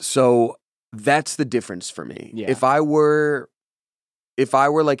enjoy it. So that's the difference for me. Yeah. If I were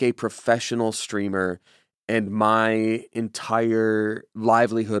like a professional streamer and my entire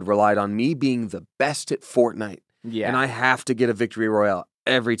livelihood relied on me being the best at Fortnite, and I have to get a victory royale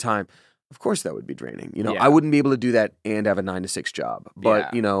every time, of course that would be draining. I wouldn't be able to do that and have a 9 to 6 job.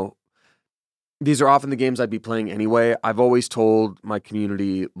 But, these are often the games I'd be playing anyway. I've always told my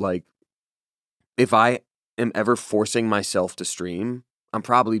community, like, if I am ever forcing myself to stream, I'm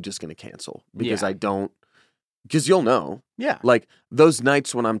probably just going to cancel because because you'll know. Yeah. Like, those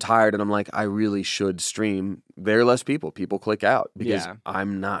nights when I'm tired and I'm like, I really should stream, there are less people. People click out because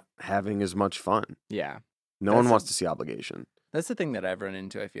I'm not having as much fun. Yeah. No one wants to see obligation. That's the thing that I've run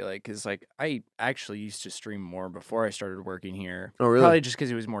into, I feel like, because like I actually used to stream more before I started working here. Oh, really? Probably just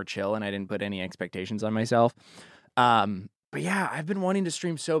because it was more chill and I didn't put any expectations on myself. But yeah, I've been wanting to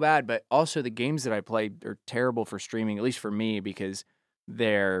stream so bad, but also the games that I play are terrible for streaming, at least for me, because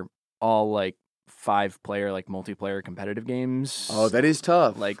they're all like 5-player, like multiplayer competitive games. Oh, that is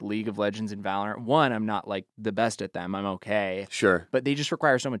tough. Like League of Legends and Valorant. One, I'm not like the best at them. I'm okay. Sure. But they just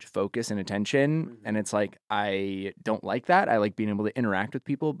require so much focus and attention. And it's like, I don't like that. I like being able to interact with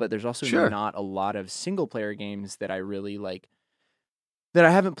people, but there's also not a lot of single player games that I really like, that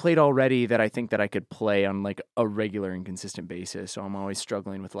I haven't played already, that I think that I could play on like a regular and consistent basis. So I'm always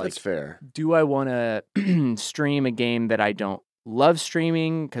struggling with like, that's fair. Do I want to stream a game that I don't love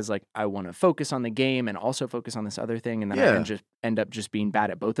streaming because like I want to focus on the game and also focus on this other thing, and then I can just end up just being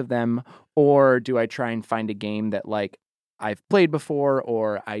bad at both of them? Or do I try and find a game that like I've played before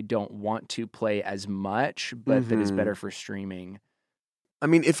or I don't want to play as much, but that is better for streaming? I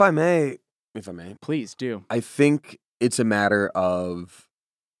mean, if I may, please do. I think it's a matter of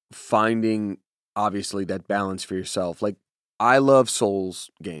finding obviously that balance for yourself. Like, I love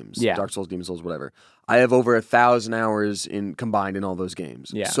Souls games, Dark Souls, Demon Souls, whatever. I have over 1,000 hours combined in all those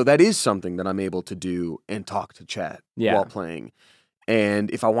games. Yeah. So that is something that I'm able to do and talk to chat while playing.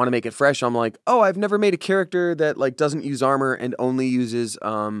 And if I want to make it fresh, I'm like, oh, I've never made a character that like doesn't use armor and only uses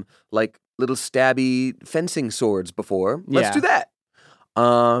like little stabby fencing swords before. Let's do that.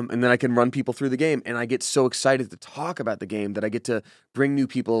 And then I can run people through the game, and I get so excited to talk about the game that I get to bring new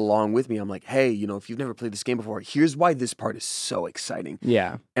people along with me. I'm like, hey, if you've never played this game before, here's why this part is so exciting.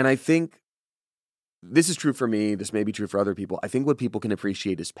 Yeah. And I think this is true for me. This may be true for other people. I think what people can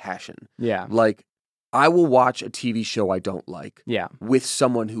appreciate is passion. Yeah. Like, I will watch a TV show I don't like Yeah. with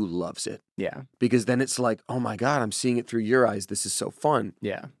someone who loves it. Yeah. Because then it's like, oh my God, I'm seeing it through your eyes. This is so fun.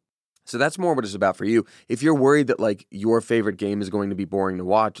 Yeah. So that's more what it's about for you. If you're worried that like your favorite game is going to be boring to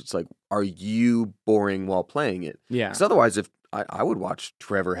watch, it's like, are you boring while playing it? Yeah. Because otherwise, if I would watch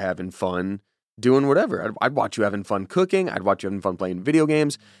Trevor having fun doing whatever. I'd watch you having fun cooking. I'd watch you having fun playing video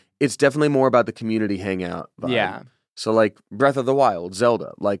games. It's definitely more about the community hangout vibe. Yeah. So like Breath of the Wild,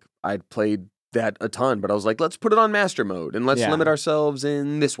 Zelda, like I'd played that a ton, but I was like, let's put it on master mode and let's limit ourselves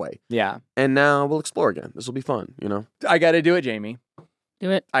in this way. Yeah. And now we'll explore again. This will be fun, you know? I got to do it, Jamie. Do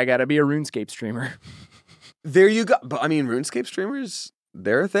it. I got to be a RuneScape streamer. There you go. But I mean, RuneScape streamers,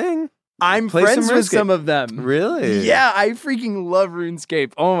 they're a thing. I'm Play friends some with RuneScape. some of them. Really? Yeah, I freaking love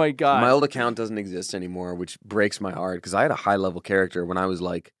RuneScape. Oh my God. My old account doesn't exist anymore, which breaks my heart because I had a high level character when I was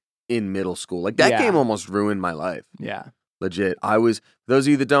like in middle school. Like that game almost ruined my life. Yeah. Legit. I was, those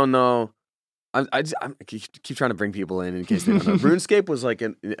of you that don't know, I keep trying to bring people in case they don't know. RuneScape was like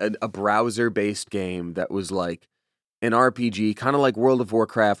a browser-based game that was like an RPG, kind of like World of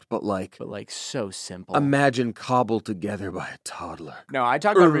Warcraft, but like so simple. imagine cobbled together by a toddler. No, I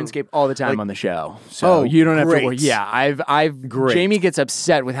talk about RuneScape all the time Like- on the show, so Oh, you don't have to worry. great. Yeah, I've Great. Jamie gets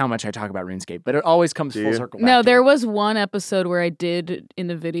upset with how much I talk about RuneScape, but it always comes Do full you? circle. Back No, to there it. was one episode where I did in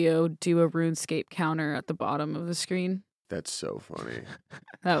the video do a RuneScape counter at the bottom of the screen. That's so funny.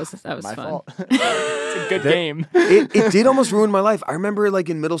 That was my fun. fault. It's a good game. It did almost ruin my life. I remember like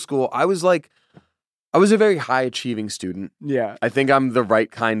in middle school, I was a very high achieving student. Yeah. I think I'm the right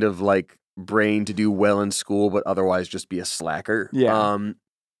kind of like brain to do well in school, but otherwise just be a slacker. Yeah.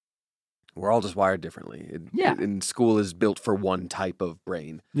 We're all just wired differently. Yeah. And school is built for one type of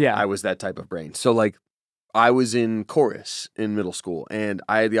brain. Yeah. I was that type of brain. So like I was in chorus in middle school and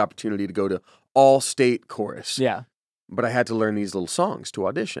I had the opportunity to go to all state chorus. Yeah. But I had to learn these little songs to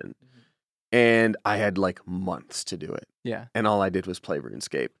audition. And I had like months to do it. Yeah. And all I did was play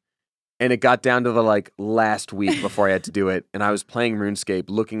RuneScape. And it got down to the like last week before I had to do it. And I was playing RuneScape,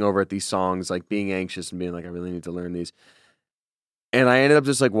 looking over at these songs, like being anxious and being like, I really need to learn these. And I ended up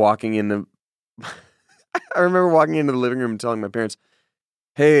just like walking into, I remember walking into the living room and telling my parents,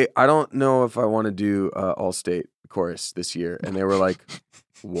 hey, I don't know if I want to do all state chorus this year. And they were like,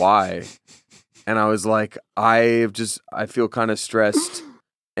 why? And I was like, I feel kind of stressed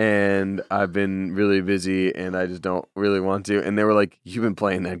and I've been really busy and I just don't really want to. And they were like, you've been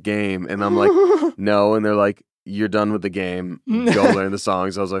playing that game. And I'm like, no. And they're like, you're done with the game. Go learn the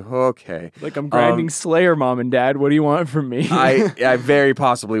songs. I was like, okay. Like I'm grinding Slayer, Mom and Dad. What do you want from me? I very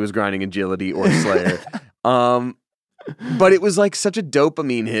possibly was grinding Agility or Slayer. But it was like such a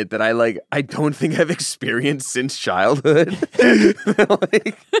dopamine hit that I don't think I've experienced since childhood.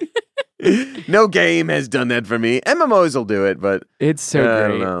 Like, no game has done that for me. MMOs will do it, but It's so I great.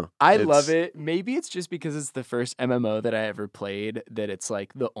 don't know. I It's- love it. Maybe it's just because it's the first MMO that I ever played that it's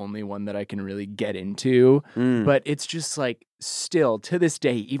like the only one that I can really get into. Mm. But it's just like still to this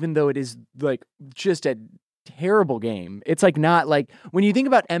day, even though it is like just a terrible game, it's like not like when you think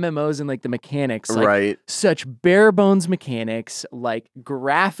about MMOs and like the mechanics, like Right. such bare bones mechanics, like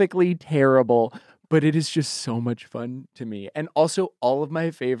graphically terrible, but it is just so much fun to me. And also all of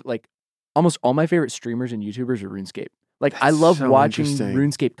my favorite, like almost all my favorite streamers and YouTubers are RuneScape. Like I That's love so watching interesting.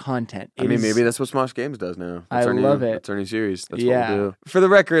 RuneScape content. I It mean, is- maybe that's what Smosh Games does now. I love it. That's our new series. That's Yeah. what we'll do. For the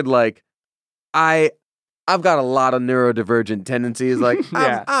record, like, I've got a lot of neurodivergent tendencies. Like,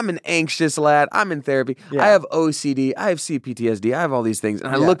 Yeah. I'm an anxious lad. I'm in therapy. Yeah. I have OCD. I have CPTSD. I have all these things.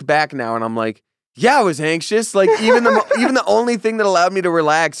 And I Yeah. look back now and I'm like, yeah, I was anxious. Like, even the only thing that allowed me to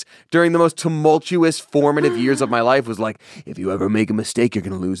relax during the most tumultuous formative years of my life was like, if you ever make a mistake, you're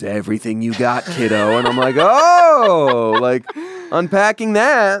going to lose everything you got, kiddo. And I'm like, oh, like, unpacking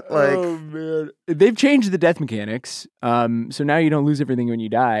that. Like, oh man, they've changed the death mechanics. So now you don't lose everything when you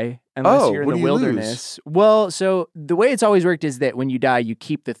die, unless Oh, you're in what the do you lose? wilderness. Well, so the way it's always worked is that when you die, you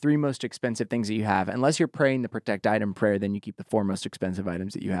keep the 3 most expensive things that you have. Unless you're praying the protect item prayer, then you keep the 4 most expensive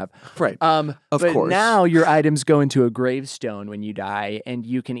items that you have. right. Of But course. now your items go into a gravestone when you die, and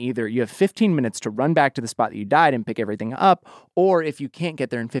you can you have 15 minutes to run back to the spot that you died and pick everything up, or if you can't get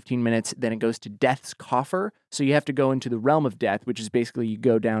there in 15 minutes, then it goes to Death's coffer. So you have to go into the realm of death, which is basically you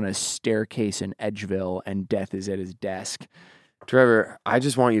go down a staircase in Edgeville, and Death is at his desk. Trevor, I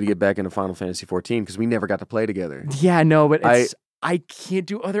just want you to get back into Final Fantasy 14 because we never got to play together. Yeah, no, but I can't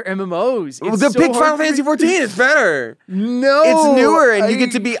do other MMOs. Well, It's then so pick hard Final for me- Fantasy 14. It's better. No, It's newer, and you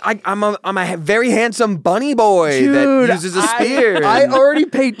get to be. I'm a very handsome bunny boy that Dude, uses a spear. I already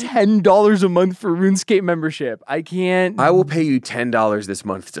paid $10 a month for RuneScape membership. I can't. I will pay you $10 this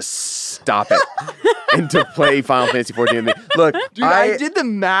month to stop it and to play Final Fantasy 14. Look, Dude, I did the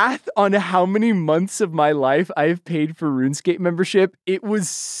math on how many months of my life I've paid for RuneScape membership. It was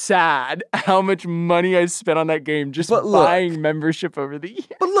sad how much money I spent on that game just buying membership over the years.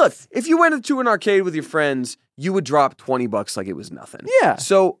 But look, if you went to an arcade with your friends, you would drop $20 like it was nothing. Yeah.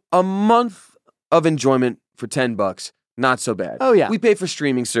 So a month of enjoyment for $10, not so bad. Oh, yeah. We pay for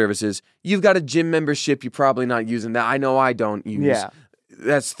streaming services. You've got a gym membership. You're probably not using that. I know I don't use. Yeah.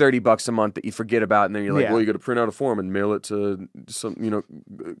 That's $30 a month that you forget about, and then you're like, Yeah. well, you got to print out a form and mail it to some,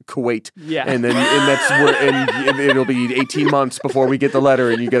 Kuwait. Yeah. And then that's where, and it'll be 18 months before we get the letter,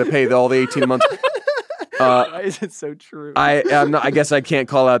 and you got to pay all the 18 months. Why is it so true? I guess I can't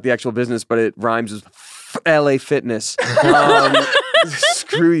call out the actual business, but it rhymes with LA Fitness.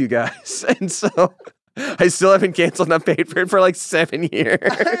 Screw you guys. And so I still haven't canceled and I've paid for it for like 7 years.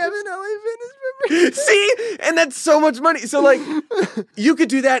 I have an LA Fitness membership. See? And that's so much money. So like you could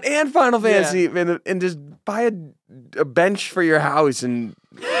do that and Final Fantasy and just buy a bench for your house and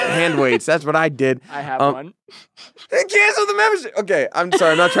hand weights. That's what I did. I have one. Cancel the membership. Okay, I'm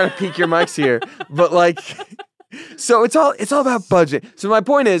sorry. I'm not trying to peak your mics here, but like, so it's all about budget. So my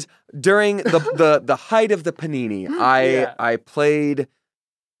point is, during the height of the panini, I played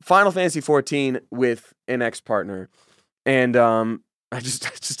Final Fantasy 14 with an ex-partner, and I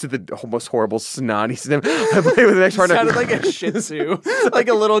just did the most horrible snotty sniff. I played with an ex-partner. Sounded like a Shih Tzu, like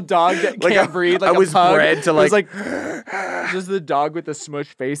a little dog that can't breathe. Like I was a pug. bred to It was like just the dog with the smush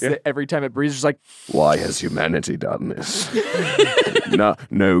face that every time it breathes, just like. Why has humanity done this?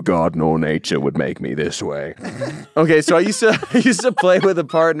 No God nor nature would make me this way. Okay, so I used to play with a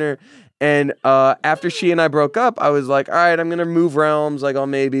partner, and after she and I broke up, I was like, all right, I'm gonna move realms. Like I'll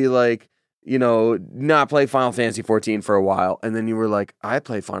maybe like not play Final Fantasy 14 for a while. And then you were like, I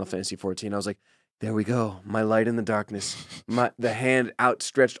play Final Fantasy 14. I was like, there we go. My light in the darkness. The hand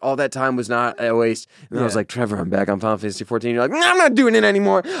outstretched. All that time was not a waste. And then I was like, Trevor, I'm back on Final Fantasy 14. You're like, I'm not doing it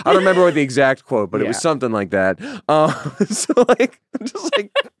anymore. I don't remember what the exact quote, but it was something like that. So like, I'm just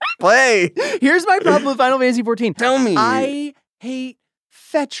like, play. Here's my problem with Final Fantasy 14. Tell me. I hate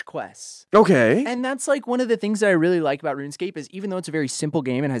fetch quests. Okay. And that's like one of the things that I really like about RuneScape is even though it's a very simple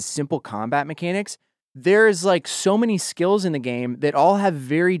game and has simple combat mechanics, there's like so many skills in the game that all have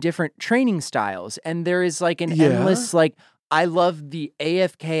very different training styles. And there is like an endless, like, I love the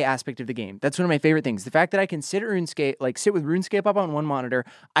AFK aspect of the game. That's one of my favorite things. The fact that I can sit with RuneScape up on one monitor,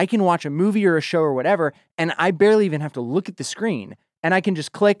 I can watch a movie or a show or whatever, and I barely even have to look at the screen. And I can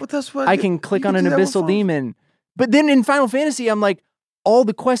just click. But that's what I can click on an abyssal demon. But then in Final Fantasy, I'm like, all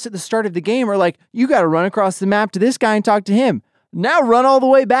the quests at the start of the game are like, you got to run across the map to this guy and talk to him. Now run all the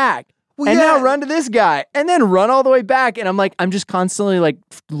way back. Now run to this guy. And then run all the way back. And I'm like, I'm just constantly like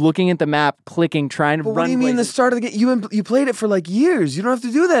looking at the map, clicking, trying to run. What do you mean the start of the game? You played it for like years. You don't have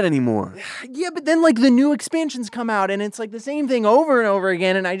to do that anymore. Yeah, but then like the new expansions come out and it's like the same thing over and over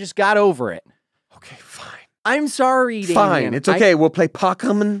again. And I just got over it. Okay, fine. I'm sorry, Damien. Fine. It's okay. We'll play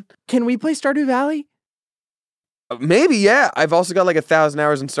Pokemon. Can we play Stardew Valley? Maybe, yeah. I've also got like 1,000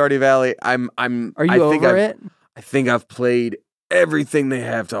 hours in Stardew Valley. Are you over it? I think I've played everything they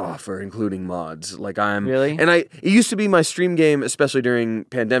have to offer, including mods. Like Really? And it used to be my stream game, especially during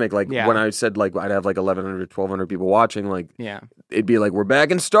pandemic. Like when I said like I'd have like 1,100, 1,200 people watching. Like it'd be like, we're back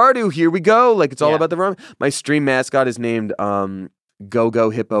in Stardew. Here we go. Like it's all about the run. My stream mascot is named Go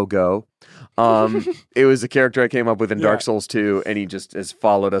Hippo Go. It was a character I came up with in Dark Souls 2, and he just has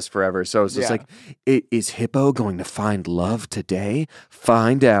followed us forever. So it's just like, is Hippo going to find love today?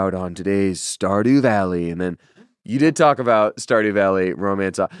 Find out on today's Stardew Valley. And then you did talk about Stardew Valley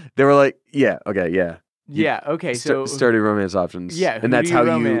romance. They were like, okay. So Stardew romance options. Yeah, and that's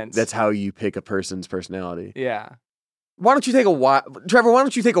romance? That's how you pick a person's personality. Yeah. Why don't you take Trevor? Why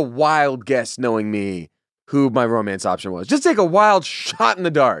don't you take a wild guess, knowing me, who my romance option was? Just take a wild shot in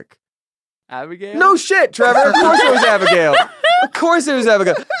the dark. Abigail? No shit, Trevor. Of course it was Abigail. Of course it was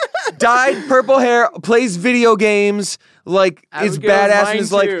Abigail. Dyed purple hair, plays video games, like is badass and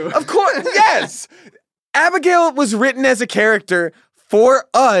is like, of course, yes. Abigail was written as a character for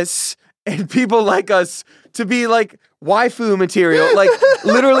us and people like us to be like waifu material. Like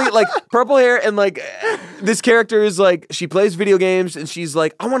literally like purple hair and like this character is like, she plays video games and she's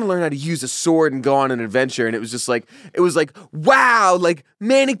like, I want to learn how to use a sword and go on an adventure. And it was like, wow, like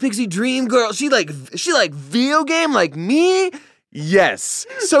Manic Pixie Dream Girl. She like video game like me? Yes.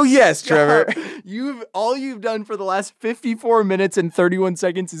 So yes, Trevor. All you've done for the last 54 minutes and 31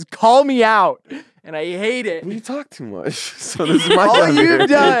 seconds is call me out. and I hate it. You talk too much. So this is my All job you've here.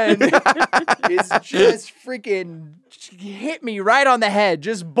 done is just freaking hit me right on the head.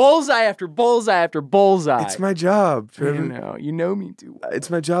 Just bullseye after bullseye after bullseye. It's my job, Trevor. You know me too well. It's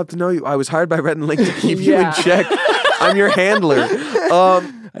my job to know you. I was hired by Red and Link to keep you in Yeah. check. I'm your handler.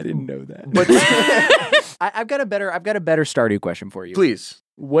 I didn't know that. But I've got a better Stardew question for you. please.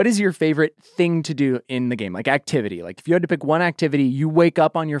 What is your favorite thing to do in the game? Like activity. Like if you had to pick one activity, you wake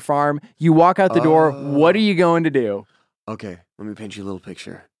up on your farm, you walk out the door, what are you going to do? Okay, let me paint you a little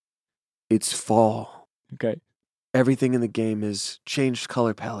picture. It's fall. Okay. Everything in the game is changed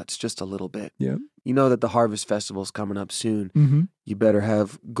color palettes just a little bit. Yeah. You know that the Harvest Festival's coming up soon. Mm-hmm. You better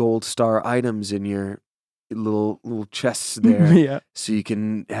have gold star items in your little chests there Yeah. so you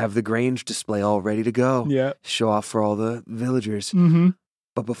can have the Grange display all ready to go. Yeah. Show off for all the villagers. Mm-hmm.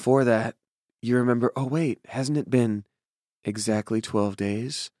 But before that, you remember, oh wait, hasn't it been exactly 12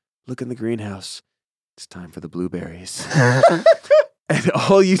 days? Look in the greenhouse. It's time for the blueberries. And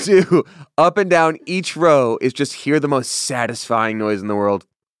all you do up and down each row is just hear the most satisfying noise in the world.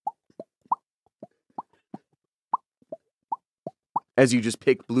 As you just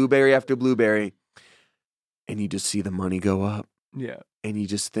pick blueberry after blueberry, and you just see the money go up. Yeah. And you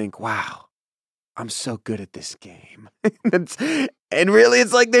just think, wow, I'm so good at this game. And really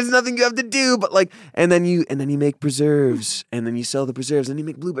it's like there's nothing you have to do but like and then you make preserves and then you sell the preserves and you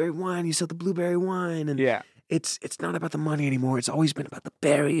make blueberry wine, you sell the blueberry wine and Yeah. it's not about the money anymore. It's always been about the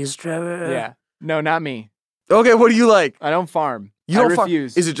berries, Trevor. Yeah. No, not me. Okay, what do you like? I don't farm. You don't I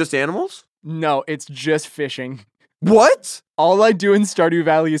refuse. Is it just animals? No, it's just fishing. What? All I do in Stardew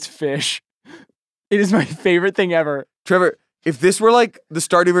Valley is fish. It is my favorite thing ever. Trevor, if this were like the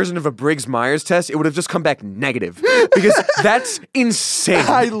Stardew version of a Briggs-Myers test, it would have just come back negative because that's insane.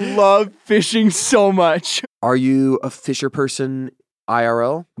 I love fishing so much. Are you a fisher person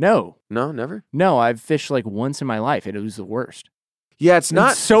IRL? No, No, never? I've fished like once in my life and it was the worst. Yeah, it's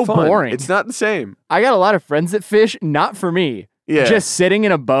not so fun. boring. It's not the same. I got a lot of friends that fish, not for me. Yeah. Just sitting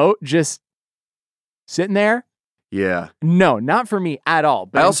in a boat, just sitting there. Yeah. No, not for me at all.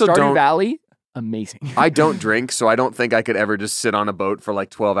 But I also in Stardew don't- Valley, amazing. I don't drink, so I don't think I could ever just sit on a boat for like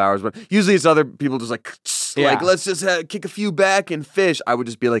 12 hours. But usually it's other people just like Yeah. let's just kick a few back and fish. I would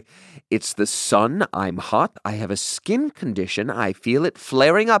just be like, it's the sun. I'm hot. I have a skin condition. I feel it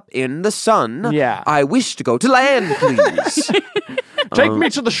flaring up in the sun. Yeah. I wish to go to land, please. Take me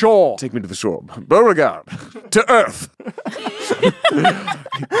to the shore. Take me to the shore. Beauregard, to earth.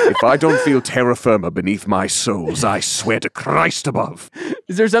 If I don't feel terra firma beneath my soles, I swear to Christ above.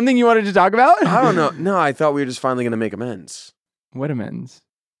 Is there something you wanted to talk about? I don't know. No, I thought we were just finally going to make amends What amends?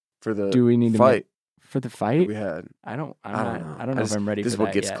 for the Do we need to fight For the fight? we had. I don't I know. don't know. I don't know if I'm ready This for is what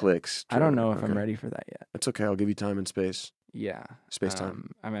that gets yet. clicks. I don't Trevor. know if I'm Okay. ready for that yet. It's okay. I'll give you time and space. Yeah. Space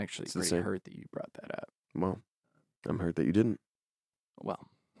time. I'm actually It's the pretty same. hurt that you brought that up. Well, I'm hurt that you didn't. Well,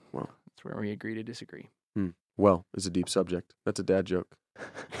 Well. that's where we agree to disagree. Well, it's a deep subject. That's a dad joke.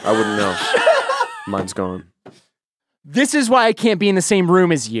 I wouldn't know. Mine's gone. This is why I can't be in the same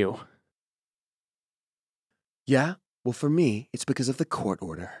room as you. Yeah? Well, for me, it's because of the court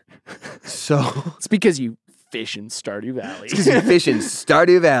order. So, It's because you fish in Stardew Valley. because you fish in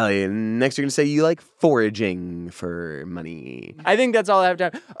Stardew Valley, and next you're going to say you like foraging for money. I think that's all I have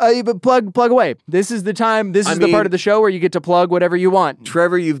time. But plug away. This is the time. This I is the mean- part of the show where you get to plug whatever you want.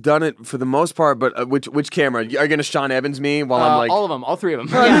 Trevor, you've done it for the most part, but which camera? Are you going to Sean Evans me while I'm like... all of them, all three of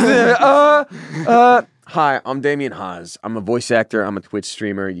them. Hi, I'm Damien Haas. I'm a voice actor. I'm a Twitch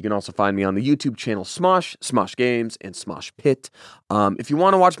streamer. You can also find me on the YouTube channel Smosh, Smosh Games, and Smosh Pit. If you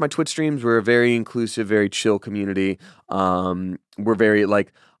want to watch my Twitch streams, we're a very inclusive, very chill community. We're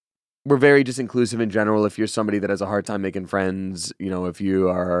very just inclusive in general. If you're somebody that has a hard time making friends, if you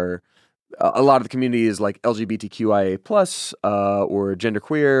are... a lot of the community is like LGBTQIA plus, or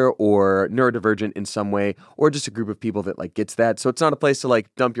genderqueer, or neurodivergent in some way, or just a group of people that like gets that. So it's not a place to like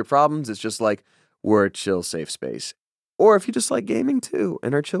dump your problems. It's just like we're a chill, safe space. Or if you just like gaming too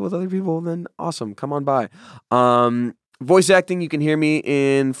and are chill with other people, then awesome, come on by. Voice acting, you can hear me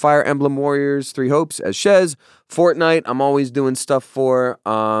in Fire Emblem Warriors 3 Hopes as Shez. Fortnite, I'm always doing stuff for.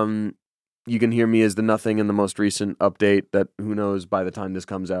 You can hear me as the Nothing in the most recent update that who knows by the time this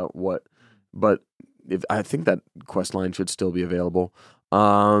comes out what. But I think that quest line should still be available.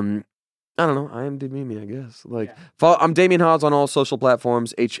 I don't know. I am Mimi, I guess. I'm Damien Haas on all social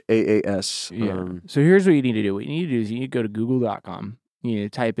platforms. HAAS. Yeah. So here's what you need to do. What you need to do is you need to go to google.com. You need to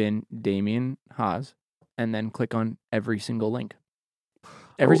type in Damien Haas and then click on every single link.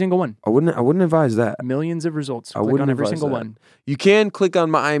 Every single one. I wouldn't advise that. Millions of results. I Click wouldn't on every advise single that. one. You can click on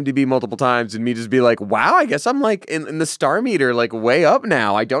my IMDb multiple times and me just be like, wow, I guess I'm like in the star meter, like way up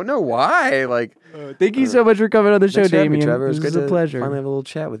now. I don't know why. Like, Thank you so much for coming on the show, thanks for having me, Damien. Trevor. It was This good was a to pleasure. finally have a little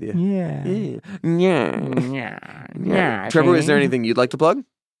chat with you. Yeah. Yeah. Trevor, is there anything you'd like to plug?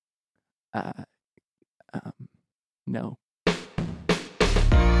 No.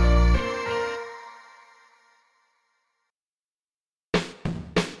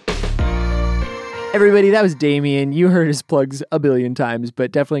 Everybody, that was Damien. You heard his plugs a billion times,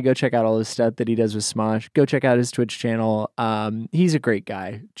 but definitely go check out all his stuff that he does with Smosh. Go check out his Twitch channel. He's a great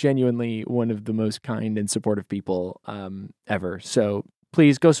guy. Genuinely one of the most kind and supportive people ever. So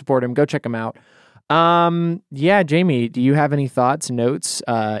please go support him. Go check him out. Yeah, Jamie, do you have any thoughts, notes,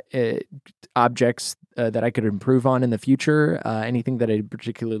 objects that I could improve on in the future? Anything that I did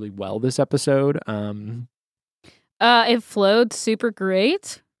particularly well this episode? It flowed super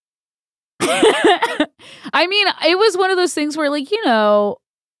great. I mean, it was one of those things where, like, I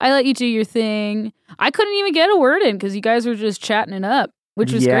let you do your thing. I couldn't even get a word in because you guys were just chatting it up,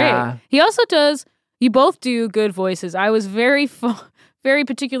 which was great. He also you both do good voices. I was very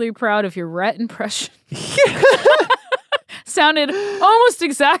particularly proud of your Rhett impression. Sounded almost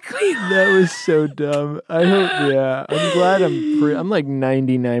exactly. That was so dumb. I hope, I'm glad I'm like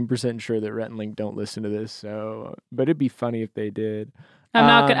 99% sure that Rhett and Link don't listen to this, so, but it'd be funny if they did.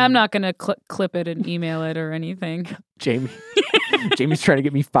 I'm not gonna clip it and email it or anything. Jamie's trying to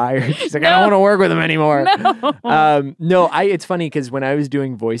get me fired. She's like, I don't want to work with him anymore. No. It's funny because when I was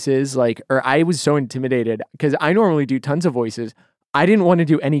doing voices, I was so intimidated because I normally do tons of voices. I didn't want to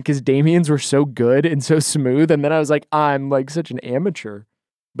do any because Damien's were so good and so smooth, and then I was like, I'm like such an amateur,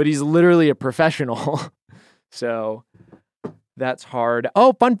 but he's literally a professional. So that's hard.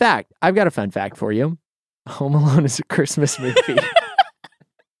 Oh, fun fact! I've got a fun fact for you. Home Alone is a Christmas movie.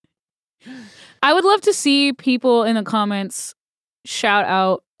 I would love to see people in the comments shout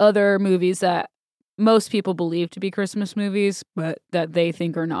out other movies that most people believe to be Christmas movies, but that they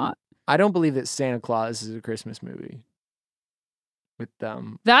think are not. I don't believe that Santa Claus is a Christmas movie. With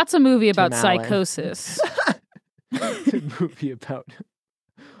That's a movie about Tim Allen. Psychosis. It's a movie about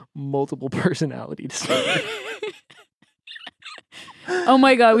multiple personality disorder. Oh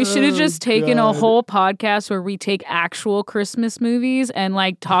my God, we should have just taken a whole podcast where we take actual Christmas movies and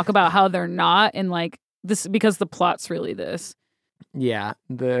talk about how they're not and this because the plot's really this. Yeah,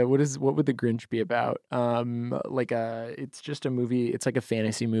 what would the Grinch be about? It's just a movie, it's like a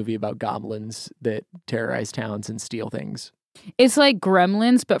fantasy movie about goblins that terrorize towns and steal things. It's like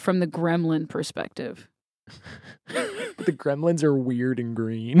Gremlins, but from the gremlin perspective. The gremlins are weird and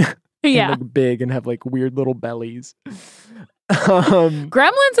green. Yeah. And big and have weird little bellies.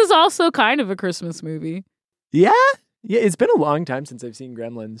 Gremlins is also kind of a Christmas movie. Yeah, it's been a long time since I've seen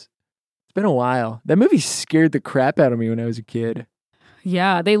Gremlins. It's been a while. That movie scared the crap out of me when I was a kid.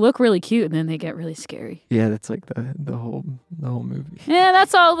 Yeah, they look really cute and then they get really scary. Yeah, that's like the whole movie. Yeah,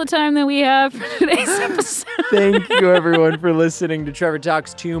 that's all the time that we have for today's episode. Thank you everyone for listening to Trevor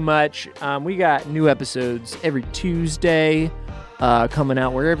Talks Too Much. We got new episodes every Tuesday. Coming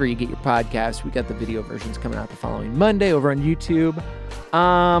out wherever you get your podcasts. We got the video versions coming out the following Monday over on YouTube.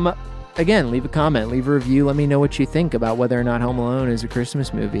 Again, leave a comment, leave a review. Let me know what you think about whether or not Home Alone is a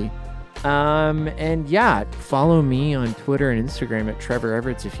Christmas movie. And yeah, follow me on Twitter and Instagram at Trevor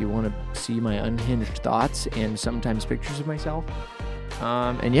Everett if you want to see my unhinged thoughts and sometimes pictures of myself.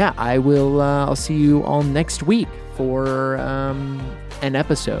 And yeah, I'll see you all next week for an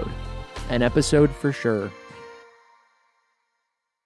episode for sure.